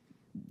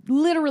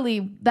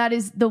literally, that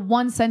is the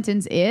one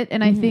sentence it.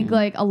 And I think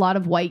like a lot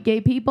of white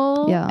gay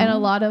people and a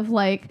lot of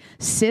like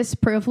cis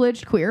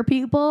privileged queer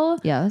people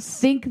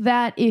think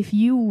that if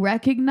you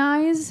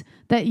recognize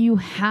that you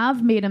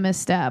have made a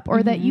misstep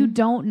or that you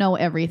don't know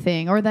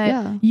everything or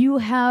that you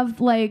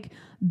have like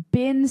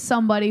been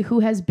somebody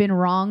who has been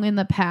wrong in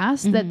the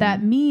past,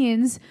 that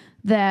means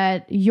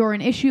that you're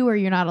an issue or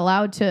you're not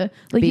allowed to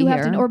like Be you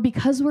have here. to, or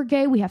because we're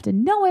gay, we have to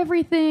know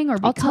everything, or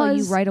because I'll tell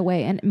you right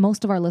away, and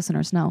most of our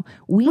listeners know,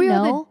 we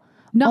know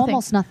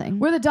almost nothing.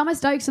 We're the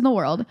dumbest dykes in the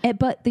world.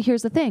 But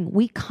here's the thing.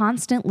 We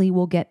constantly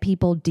will get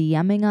people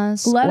DMing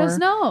us. Let or us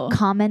know.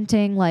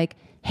 Commenting like,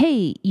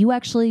 hey, you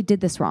actually did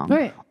this wrong.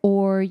 Right.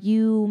 Or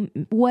you,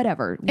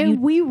 whatever.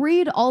 And we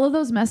read all of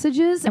those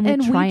messages and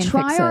we try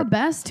fix our it.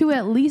 best to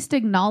at least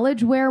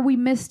acknowledge where we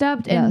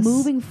misstepped and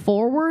moving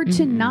forward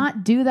to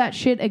not do that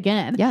shit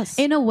again. Yes.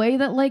 In a way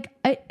that like,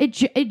 it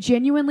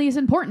genuinely is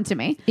important to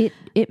me.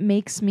 It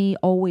makes me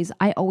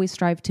I always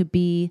strive to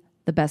be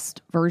the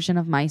best version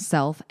of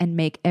myself and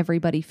make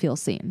everybody feel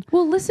seen.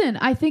 Well, listen,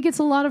 I think it's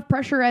a lot of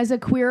pressure as a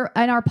queer,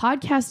 and our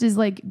podcast is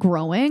like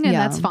growing, and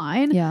that's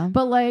fine. Yeah.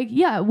 But like,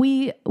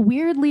 we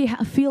weirdly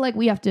feel like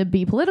we have to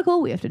be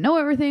political. We have to know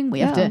everything.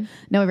 We have to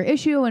know every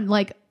issue. And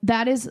like,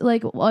 that is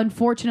like,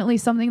 unfortunately,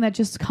 something that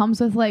just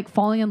comes with like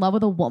falling in love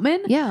with a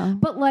woman. Yeah.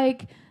 But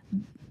like,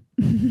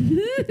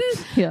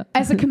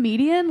 as a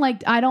comedian,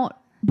 like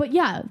but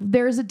yeah,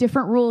 there's a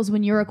different rules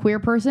when you're a queer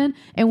person,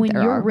 and when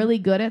you're really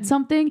good at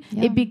something,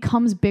 it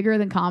becomes bigger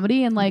than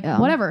comedy and like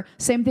whatever.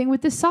 Same thing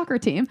with this soccer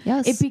team.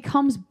 Yes. It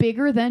becomes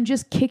bigger than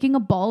just kicking a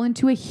ball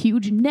into a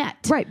huge net.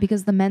 Right,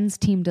 because the men's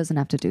team doesn't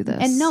have to do this.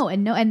 And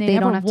they never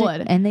don't have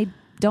would. to, and they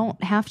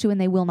don't have to, and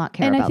they will not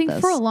care And about I think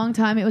this. for a long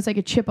time, it was like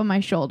a chip on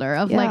my shoulder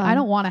of like, I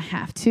don't want to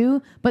have to.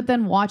 But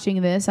then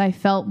watching this, I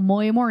felt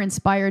way more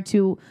inspired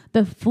to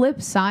the flip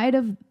side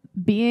of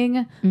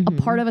being a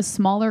part of a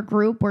smaller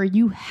group where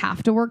you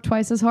have to work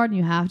twice as hard and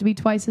you have to be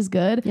twice as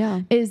good.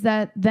 Is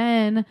that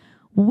then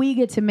we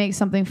get to make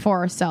something for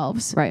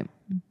ourselves. Right.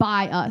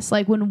 By us.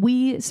 Like when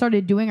we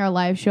started doing our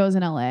live shows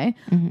in LA,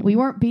 we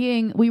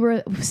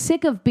were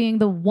sick of being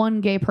the one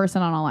gay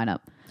person on a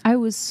lineup. I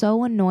was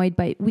so annoyed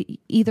by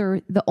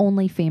either the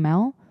only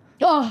female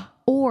Oh,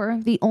 or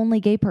the only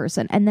gay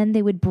person. And then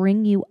they would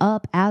bring you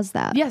up as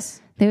that.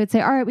 yes. They would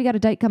say, all right, we got a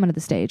dyke coming to the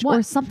stage or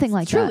What? something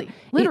like Truly, that.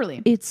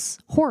 literally. It's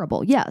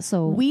horrible. Yeah.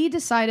 So We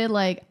decided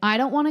like, I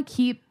don't want to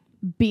keep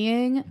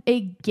being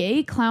a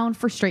gay clown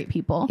for straight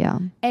people. Yeah.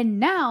 And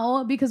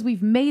now, because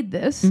we've made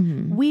this,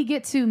 we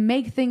get to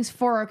make things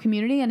for our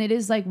community. And it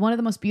is like one of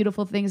the most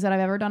beautiful things that I've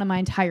ever done in my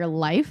entire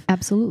life.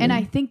 Absolutely. And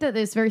I think that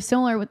it's very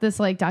similar with this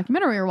like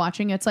documentary we're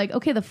watching. It's like,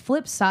 okay, the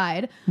flip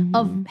side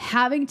of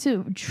having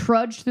to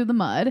trudge through the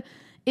mud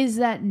is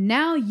that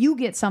now you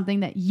get something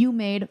that you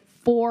made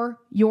for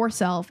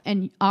yourself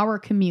and our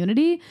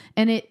community.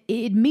 And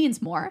it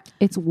means more.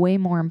 it's way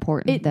more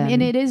important than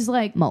And it is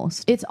like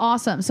most. It's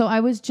awesome. So I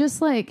was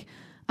just like,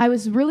 I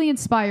was really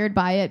inspired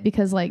by it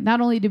because like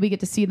not only did we get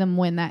to see them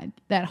win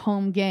that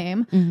home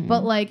game,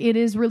 but like it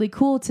is really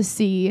cool to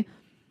see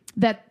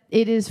that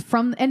it is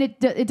from, and it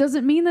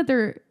doesn't mean that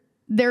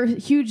they're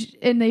huge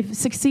and they've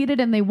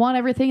succeeded and they won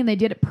everything and they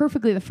did it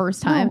perfectly the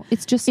first time. No,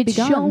 it's just it's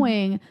begun.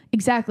 showing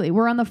exactly.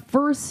 We're on the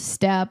first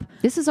step.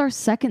 This is our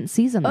second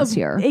season this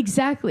year.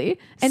 Exactly.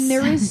 And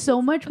there is so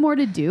much more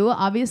to do,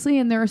 obviously,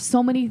 and there are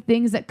so many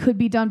things that could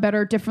be done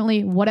better,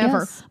 differently, whatever.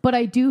 Yes. But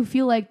I do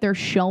feel like they're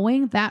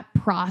showing that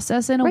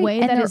process in a Right, way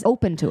and that they're is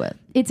open to it.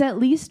 it's at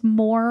least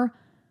more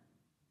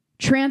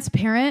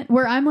transparent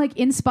where I'm like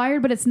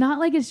inspired, but it's not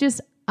like it's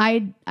just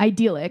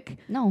idyllic.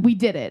 No. We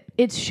did it.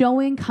 It's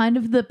showing kind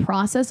of the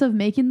process of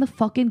making the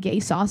fucking gay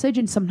sausage,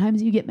 and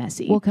sometimes you get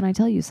messy. Well, can I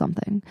tell you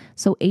something?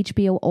 So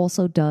HBO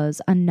also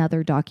does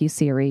another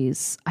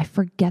docuseries. I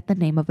forget the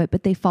name of it,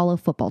 but they follow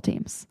football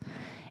teams.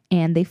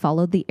 And they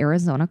followed the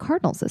Arizona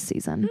Cardinals this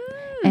season.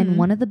 And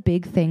one of the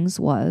big things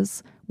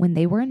was when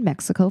they were in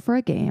Mexico for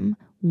a game,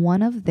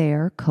 one of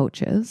their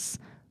coaches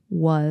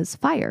was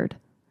fired.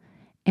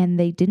 And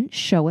they didn't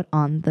show it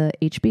on the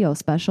HBO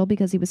special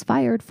because he was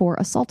fired for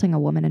assaulting a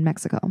woman in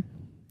Mexico.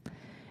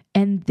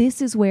 And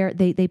this is where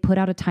they put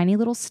out a tiny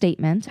little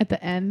statement. at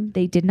the end.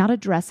 They did not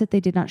address it. They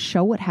did not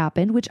show what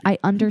happened, which I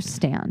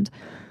understand.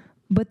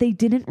 But they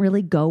didn't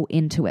really go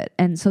into it.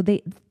 And so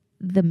the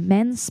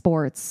men's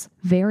sports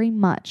very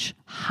much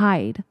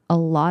hide a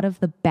lot of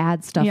the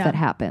bad stuff Yeah. that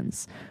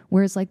happens.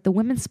 Whereas like the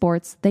women's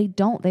sports, they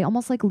don't. They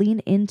almost like lean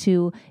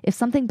into, if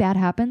something bad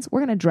happens, we're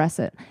going to address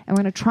it. And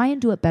we're going to try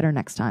and do it better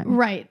next time.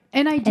 Right.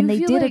 And I do And they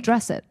feel did like,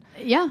 address it.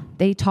 Yeah.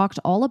 They talked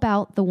all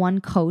about the one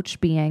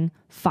coach being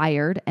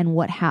fired and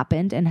what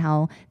happened and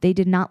how they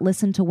did not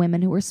listen to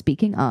women who were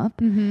speaking up.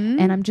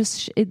 And I'm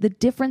just, the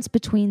difference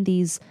between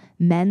these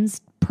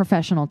men's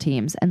professional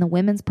teams and the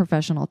women's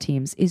professional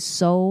teams is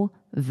so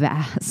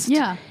vast.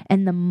 Yeah.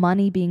 And the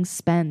money being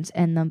spent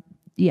and and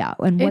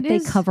what It they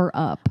is- cover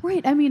up.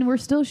 Right. I mean, we're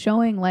still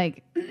showing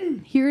like,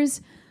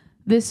 here's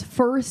this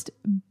first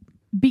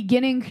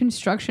beginning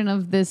construction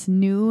of this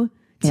new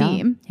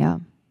team. Yeah.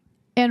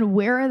 And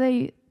where are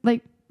they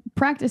like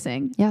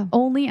practicing? Yeah.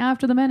 Only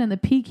after the men in the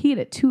peak heat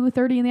at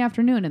 2:30 in the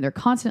afternoon. And they're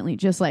constantly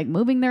just like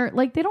moving their,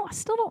 like they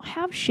still don't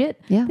have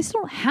shit. Yeah. They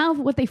still don't have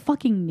what they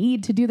fucking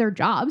need to do their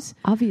jobs.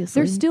 Obviously.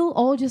 They're still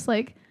all just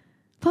like,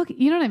 fuck,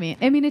 you know what I mean?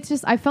 I mean, it's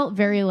just, I felt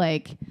very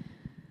like,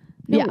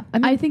 No, yeah, I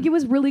mean- I think it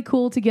was really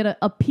cool to get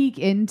a peek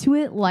into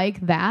it like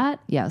that.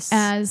 Yes.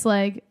 As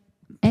like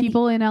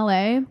people in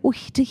LA. Well,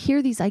 to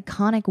hear these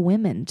iconic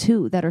women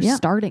too that are Yeah.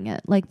 starting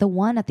it, like the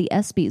one at the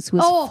ESPYs who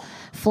was Oh.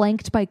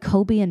 flanked by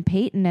Kobe and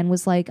Peyton and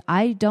was like,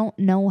 I don't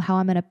know how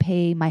I'm going to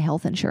pay my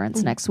health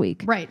insurance next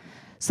week. Right.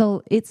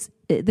 So it's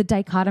the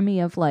dichotomy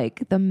of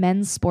like the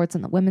men's sports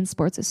and the women's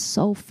sports is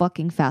so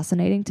fucking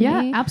fascinating to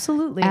me. Yeah,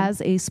 absolutely.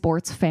 As a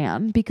sports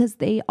fan, because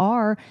they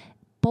are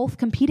both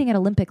competing at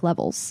Olympic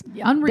levels.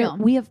 Unreal.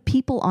 We have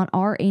people on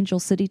our Angel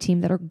City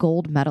team that are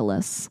gold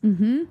medalists.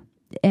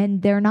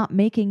 And they're not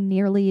making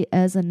nearly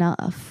as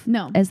enough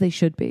No. as they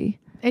should be.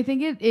 I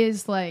think it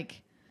is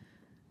like,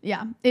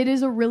 yeah, it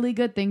is a really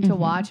good thing to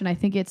watch. And I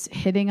think it's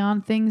hitting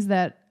on things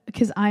that,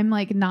 because I'm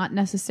like not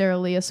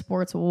necessarily a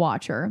sports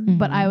watcher,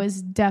 but I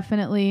was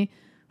definitely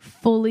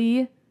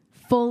fully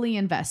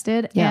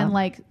invested. Yeah. And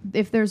like,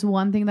 if there's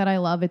one thing that I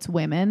love, it's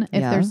women.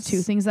 If there's Yes. two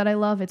things that I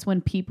love, it's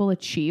when people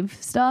achieve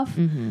stuff.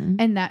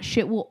 And that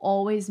shit will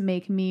always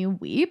make me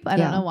weep. I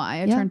don't Yeah. know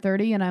why. I Yeah. turned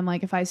 30 and I'm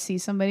like, if I see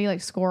somebody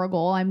like score a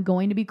goal, I'm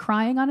going to be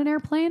crying on an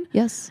airplane.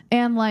 Yes.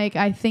 And like,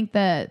 I think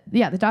that,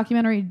 yeah, the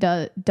documentary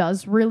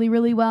does really,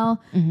 really well.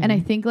 And I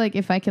think like,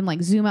 if I can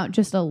like zoom out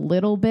just a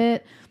little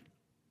bit,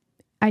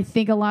 I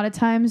think a lot of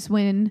times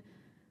when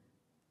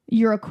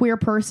you're a queer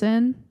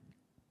person,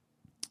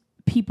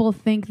 people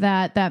think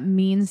that that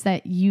means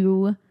that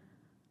you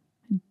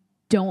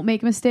don't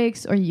make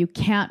mistakes or you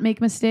can't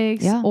make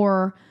mistakes Yeah.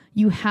 or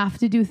you have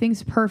to do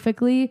things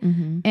perfectly.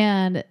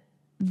 And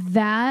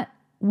that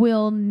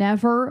will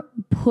never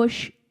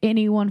push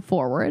anyone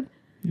forward.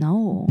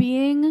 No.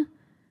 Being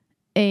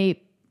a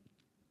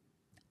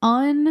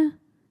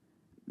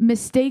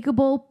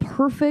unmistakable,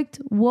 perfect,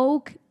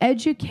 woke,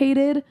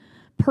 educated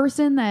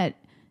person that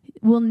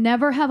will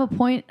never have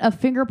a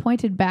finger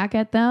pointed back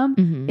at them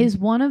is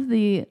one of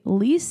the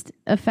least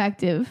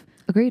effective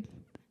Agreed.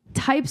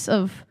 types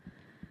of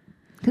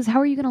Because how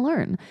are you going to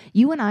learn?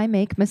 You and I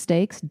make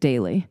mistakes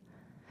daily.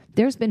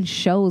 There's been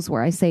shows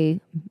where I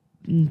say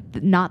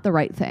not the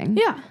right thing.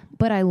 Yeah.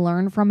 But I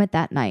learn from it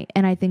that night.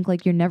 And I think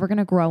like you're never going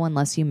to grow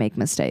unless you make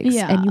mistakes.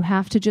 Yeah. And you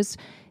have to just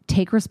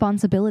take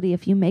responsibility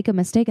if you make a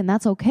mistake, and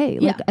that's okay.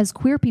 Like Yeah. as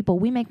queer people,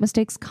 we make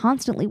mistakes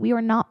constantly. We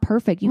are not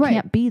perfect. You Right.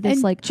 can't be this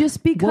And like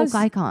just because,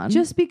 woke icon.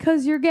 Just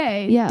because you're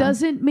gay Yeah.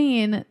 doesn't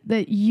mean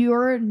that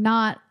you're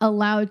not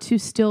allowed to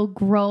still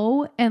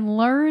grow and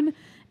learn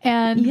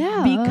and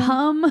Yeah.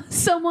 become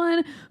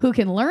someone who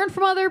can learn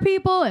from other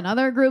people and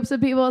other groups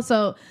of people.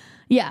 So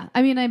yeah,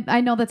 I mean, I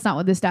know that's not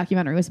what this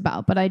documentary was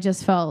about, but I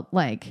just felt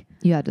like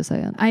You had to say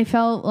it. I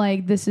felt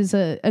like this is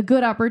a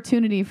good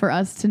opportunity for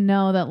us to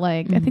know that,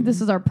 like, I think this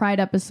is our Pride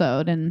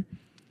episode, and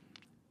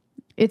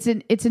it's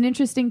an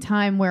interesting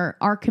time where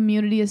our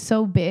community is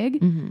so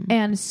big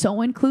and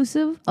so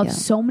inclusive of Yeah.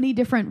 so many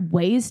different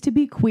ways to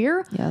be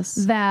queer. Yes.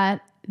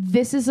 That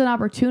this is an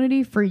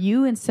opportunity for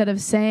you, instead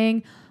of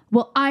saying,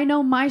 well, I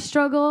know my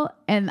struggle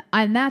and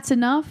that's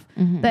enough,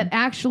 that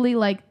actually,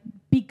 like,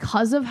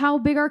 because of how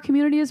big our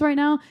community is right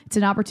now, it's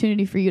an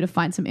opportunity for you to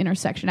find some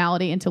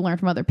intersectionality and to learn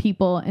from other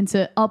people and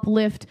to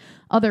uplift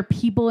other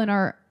people in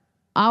our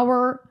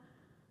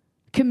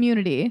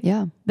community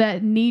Yeah.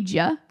 that need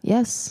you.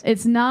 Yes.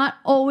 It's not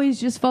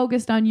always just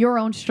focused on your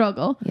own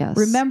struggle. Yes.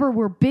 Remember,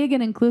 we're big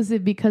and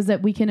inclusive because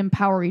that we can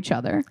empower each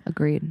other.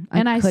 Agreed.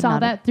 And I could saw not-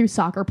 that through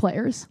soccer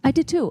players. I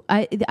did too.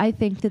 I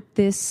think that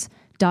this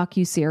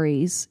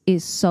docuseries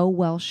is so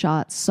well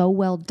shot, so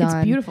well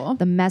done. beautiful.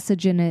 The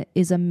message in it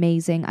is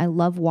amazing. I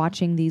love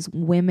watching these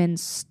women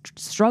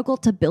struggle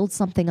to build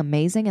something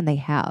amazing, and they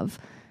have.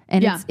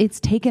 And Yeah. it's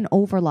taken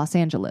over Los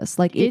Angeles.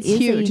 Like It's it is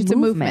huge. It's a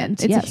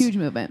movement. It's Yes. a huge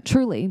movement.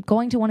 Truly,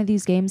 going to one of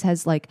these games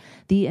has like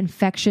the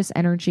infectious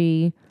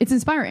energy. It's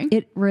inspiring.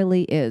 It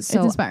really is.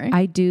 So inspiring.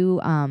 I do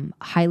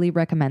highly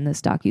recommend this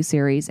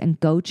docuseries, and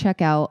go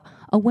check out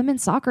a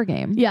women's soccer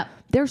game. Yeah.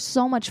 They're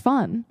so much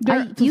fun.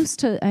 They're- I used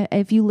to,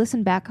 if you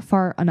listen back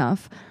far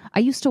enough,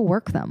 I used to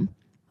work them.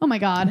 Oh my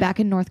God. Back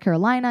in North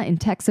Carolina, in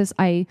Texas,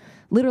 I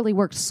literally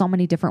worked so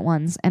many different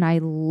ones, and I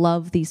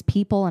love these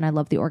people and I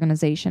love the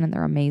organization, and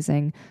they're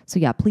amazing. So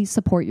yeah, please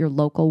support your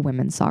local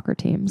women's soccer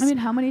teams. I mean,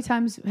 how many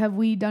times have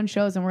we done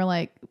shows and we're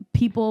like,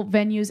 people,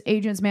 venues,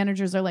 agents,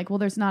 managers are like, well,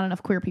 there's not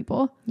enough queer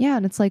people. yeah,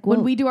 and it's like, well,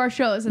 When we do our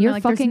shows and you're they're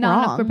like, there's fucking not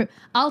enough wrong. queer people.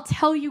 I'll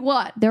tell you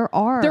what, there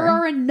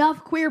are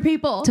enough queer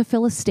people. to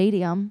fill a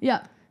stadium.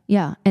 Yeah.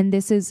 Yeah, and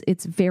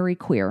it's very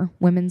queer.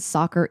 Women's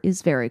soccer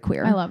is very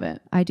queer. I love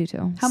it. I do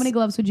too. How many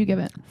gloves would you give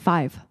it?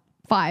 5.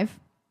 5.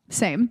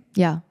 Same.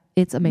 Yeah,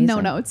 it's amazing.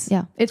 No notes.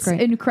 Yeah, It's great.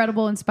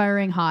 incredible,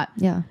 inspiring, hot.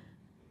 Yeah.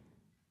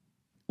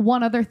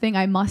 One other thing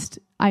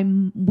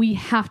we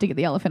have to get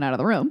the elephant out of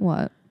the room.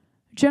 What?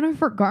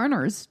 Jennifer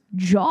Garner's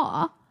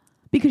jaw,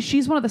 because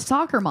she's one of the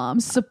soccer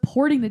moms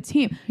supporting the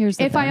team. Here's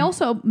the if I thing.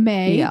 also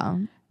may, Yeah.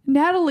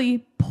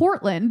 Natalie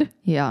Portland,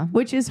 Yeah.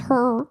 which is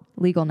her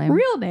Legal name.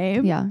 real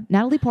name. Yeah.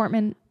 Natalie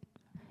Portman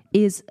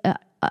is an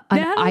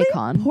Natalie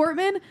icon.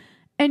 Portman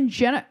and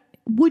Jenna.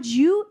 Would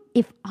you,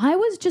 if I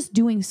was just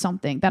doing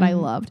something that I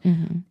loved,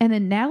 and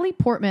then Natalie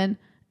Portman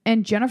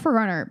and Jennifer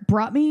Garner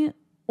brought me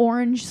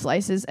orange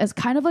slices as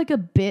kind of like a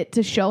bit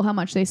to show how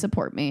much they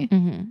support me,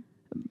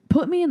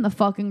 put me in the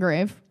fucking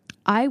grave.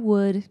 I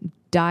would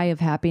die of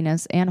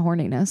happiness and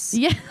horniness.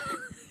 Yeah.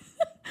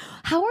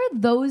 How are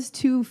those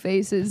two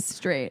faces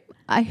straight?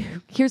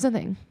 Here's the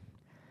thing.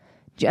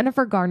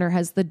 Jennifer Garner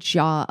has the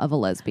jaw of a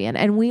lesbian,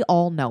 and we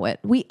all know it.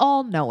 We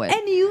all know it.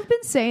 And you've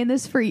been saying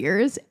this for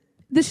years.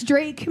 The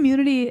straight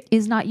community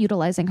Is not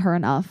utilizing her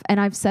enough. And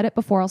I've said it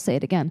before, I'll say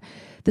it again.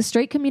 The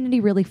straight community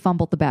really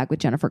fumbled the bag with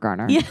Jennifer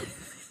Garner. Yeah.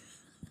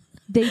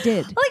 They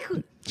did.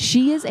 Like,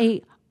 She is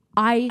a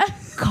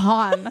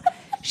icon.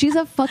 She's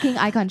a fucking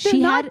icon. they're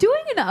not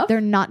doing enough.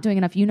 They're not doing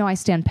enough. You know, I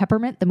stand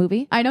Peppermint, the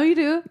movie. I know you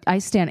do. I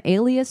stand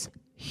Alias,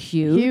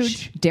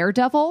 huge.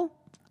 Daredevil,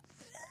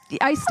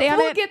 I stand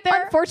We'll it. get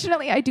there.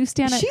 Unfortunately, I do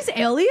stand it. She's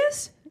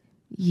Alias?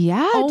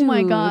 Yeah, Oh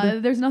my dude.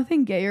 God. There's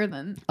nothing gayer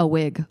than. A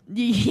wig.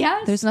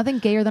 Yes. There's nothing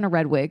gayer than a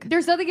red wig.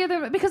 There's nothing gayer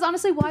than. Because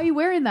honestly, why are you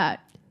wearing that?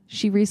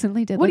 She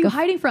recently did What like are you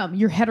hiding from?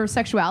 Your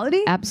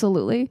heterosexuality?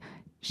 absolutely.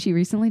 She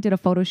recently did a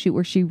photo shoot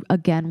where she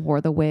again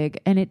wore the wig,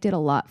 and it did a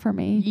lot for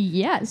me.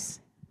 Yes.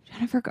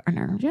 Jennifer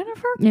Garner.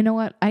 Jennifer? You know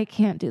what? I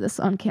can't do this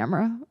on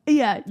camera.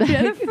 Yeah.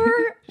 Jennifer.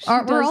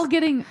 We're does- all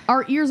getting,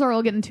 our ears are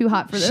all getting too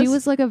hot for this. She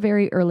was like a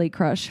very early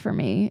crush for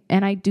me,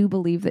 and I do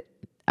believe that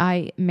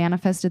I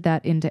manifested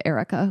that into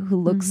Erica, who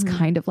looks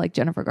kind of like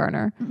Jennifer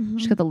Garner.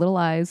 She's got the little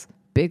eyes,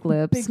 big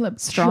lips, Big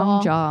lips,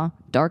 strong jaw. jaw,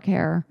 dark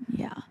hair.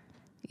 Yeah.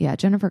 Yeah,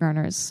 Jennifer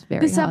Garner is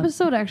very This hot.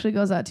 episode actually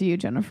goes out to you,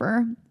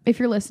 Jennifer. If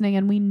you're listening,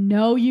 and we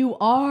know you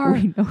are,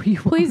 We know you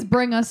please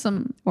bring us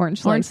some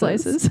orange orange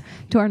slices, slices.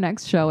 to our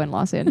next show in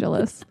Los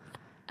Angeles.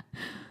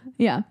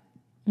 Yeah.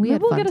 We Maybe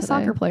had we'll fun get a today.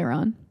 soccer player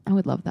on. I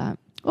would love that.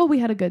 Oh, we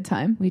had a good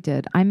time. We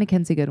did. I'm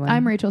Mackenzie Goodwin.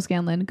 I'm Rachel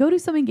Scanlon. Go do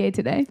something gay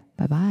today.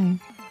 Bye-bye.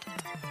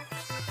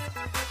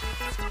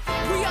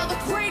 We are the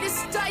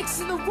greatest dykes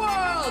in the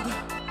world.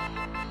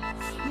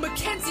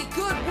 Mackenzie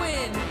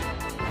Goodwin,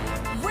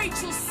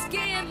 Rachel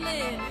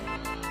Scanlon.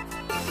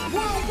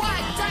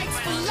 Worldwide Dykes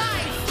for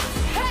life.